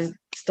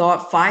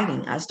start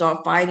fighting. I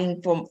start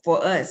fighting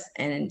for us.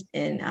 And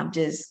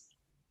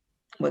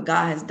what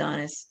God has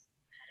done is,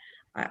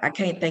 I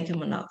can't thank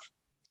him enough.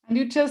 And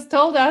you just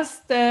told us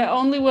the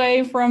only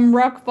way from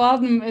rock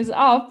bottom is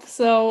up.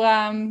 So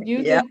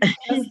you Yeah. did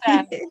just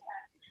that.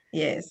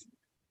 Yes.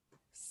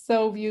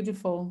 So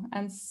beautiful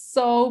and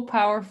so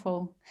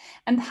powerful.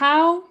 And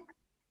how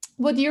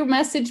would your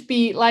message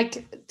be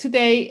like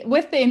today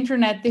with the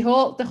internet? The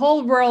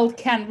whole world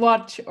can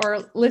watch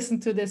or listen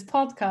to this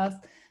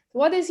podcast.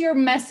 What is your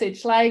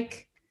message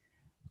like?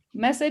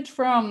 Message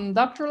from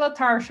Dr.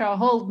 LaTarsha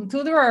Holden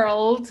to the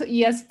world.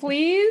 Yes,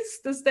 please.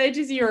 The stage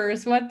is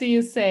yours. What do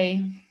you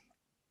say?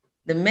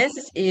 The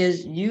message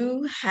is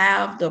you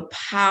have the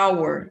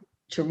power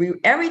to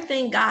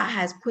everything God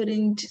has put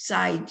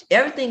inside,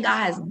 everything God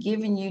has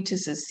given you to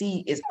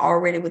succeed is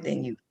already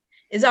within you.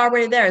 It's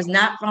already there. It's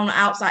not from the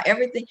outside.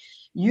 Everything,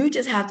 you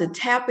just have to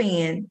tap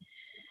in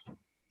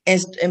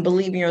and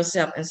believe in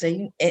yourself and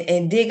say,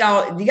 and dig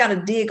out, you got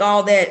to dig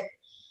all that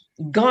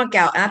gunk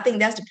out. And I think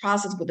that's the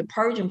process with the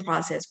purging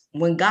process.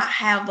 When God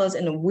have us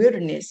in the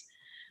wilderness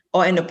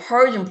or in the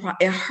purging process,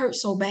 it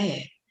hurts so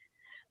bad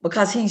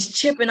because he's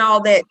chipping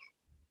all that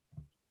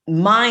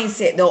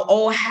mindset, the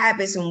old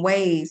habits and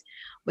ways.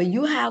 But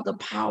you have the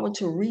power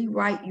to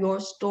rewrite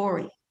your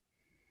story.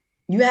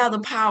 You have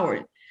the power.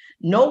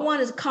 No one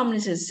is coming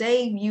to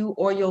save you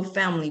or your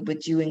family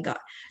but you and God.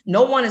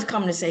 No one is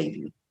coming to save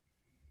you.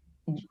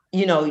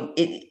 You know,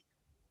 it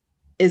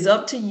is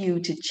up to you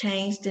to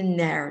change the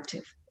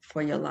narrative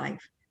for your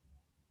life.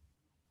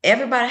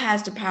 Everybody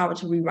has the power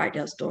to rewrite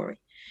their story.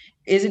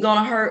 Is it going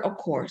to hurt? Of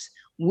course.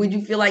 Would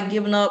you feel like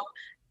giving up?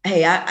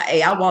 Hey,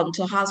 I walked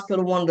into a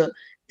hospital, wanted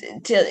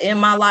to end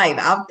my life.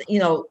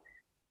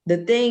 The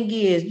thing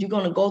is, you're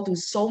going to go through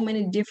so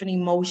many different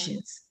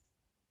emotions,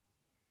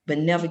 but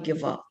never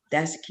give up.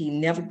 That's the key.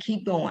 Never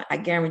keep going. I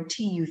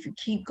guarantee you, if you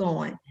keep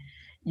going,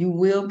 you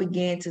will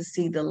begin to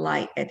see the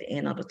light at the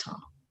end of the tunnel.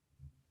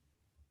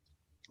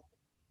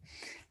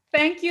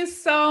 Thank you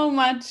so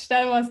much.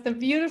 That was the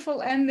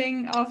beautiful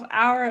ending of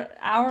our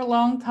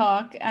hour-long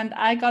talk. And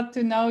I got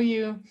to know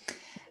you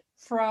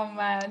from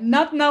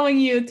not knowing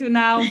you to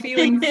now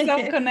feeling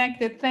so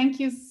connected. Thank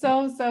you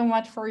so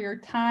much for your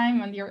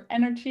time and your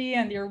energy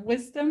and your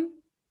wisdom.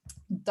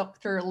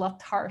 Dr.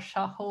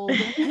 LaTarsha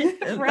Holden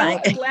from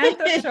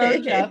Atlanta,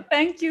 Georgia.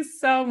 Thank you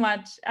so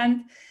much.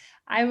 And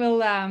I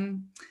will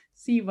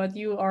see what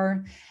you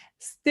are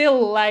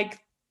still like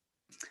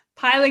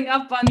piling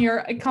up on your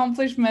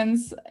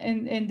accomplishments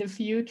in the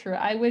future.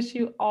 I wish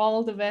you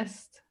all the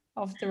best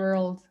of the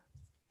world.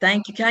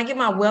 Thank you. Can I get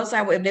my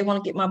website if they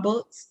want to get my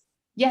books?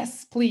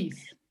 Yes, please.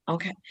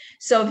 Okay.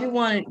 So if you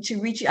wanted to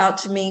reach out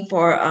to me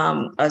for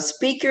a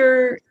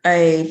speaker,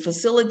 a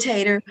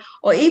facilitator,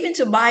 or even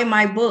to buy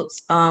my books,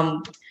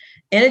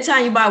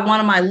 anytime you buy one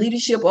of my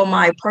leadership or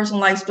my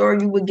personal life story,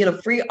 you would get a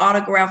free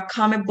autographed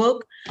comic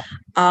book.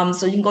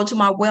 So you can go to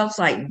my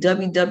website,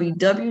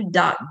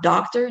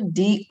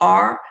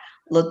 www.dr.LaTarsha,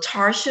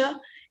 LaTarsha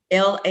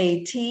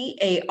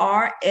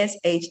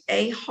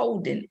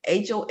Holden,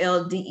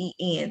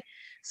 Holden.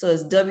 So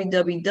it's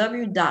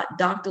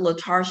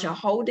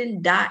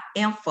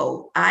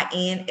www.drlatarshaholden.info,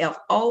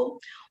 info,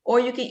 or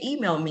you can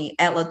email me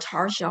at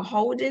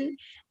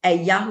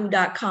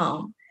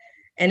LaTarshaHolden@yahoo.com.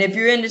 And if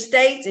you're in the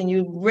States and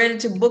you're ready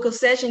to book a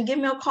session, give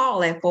me a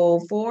call at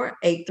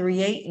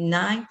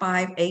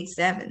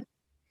 404-838-9587.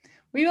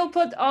 We will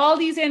put all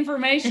these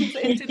information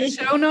into the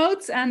show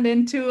notes and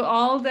into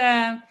all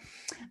the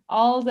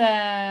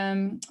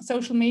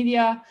social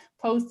media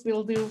posts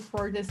we'll do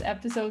for this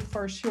episode,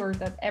 for sure,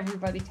 that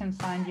everybody can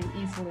find you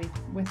easily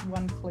with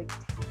one click.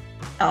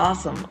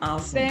 Awesome.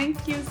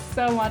 Thank you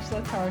so much,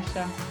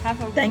 LaTarsha.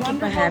 Have a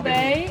wonderful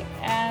day,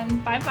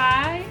 and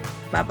bye-bye.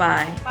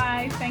 Bye-bye.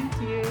 Bye. Thank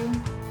you.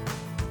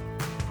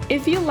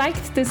 If you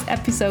liked this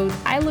episode,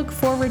 I look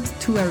forward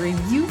to a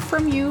review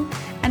from you,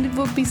 and it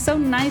would be so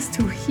nice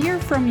to hear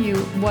from you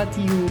what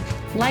you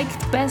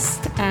liked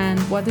best and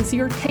what is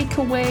your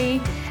takeaway,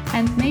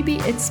 and maybe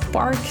it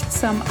sparked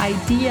some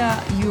idea.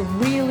 You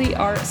really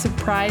are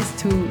surprised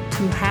to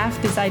have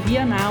this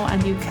idea now,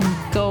 and you can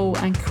go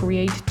and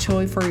create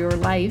joy for your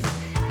life.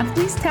 And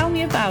please tell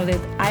me about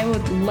it. I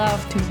would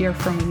love to hear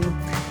from you.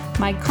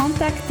 My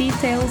contact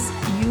details,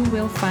 you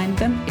will find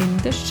them in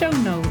the show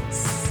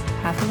notes.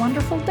 Have a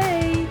wonderful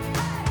day.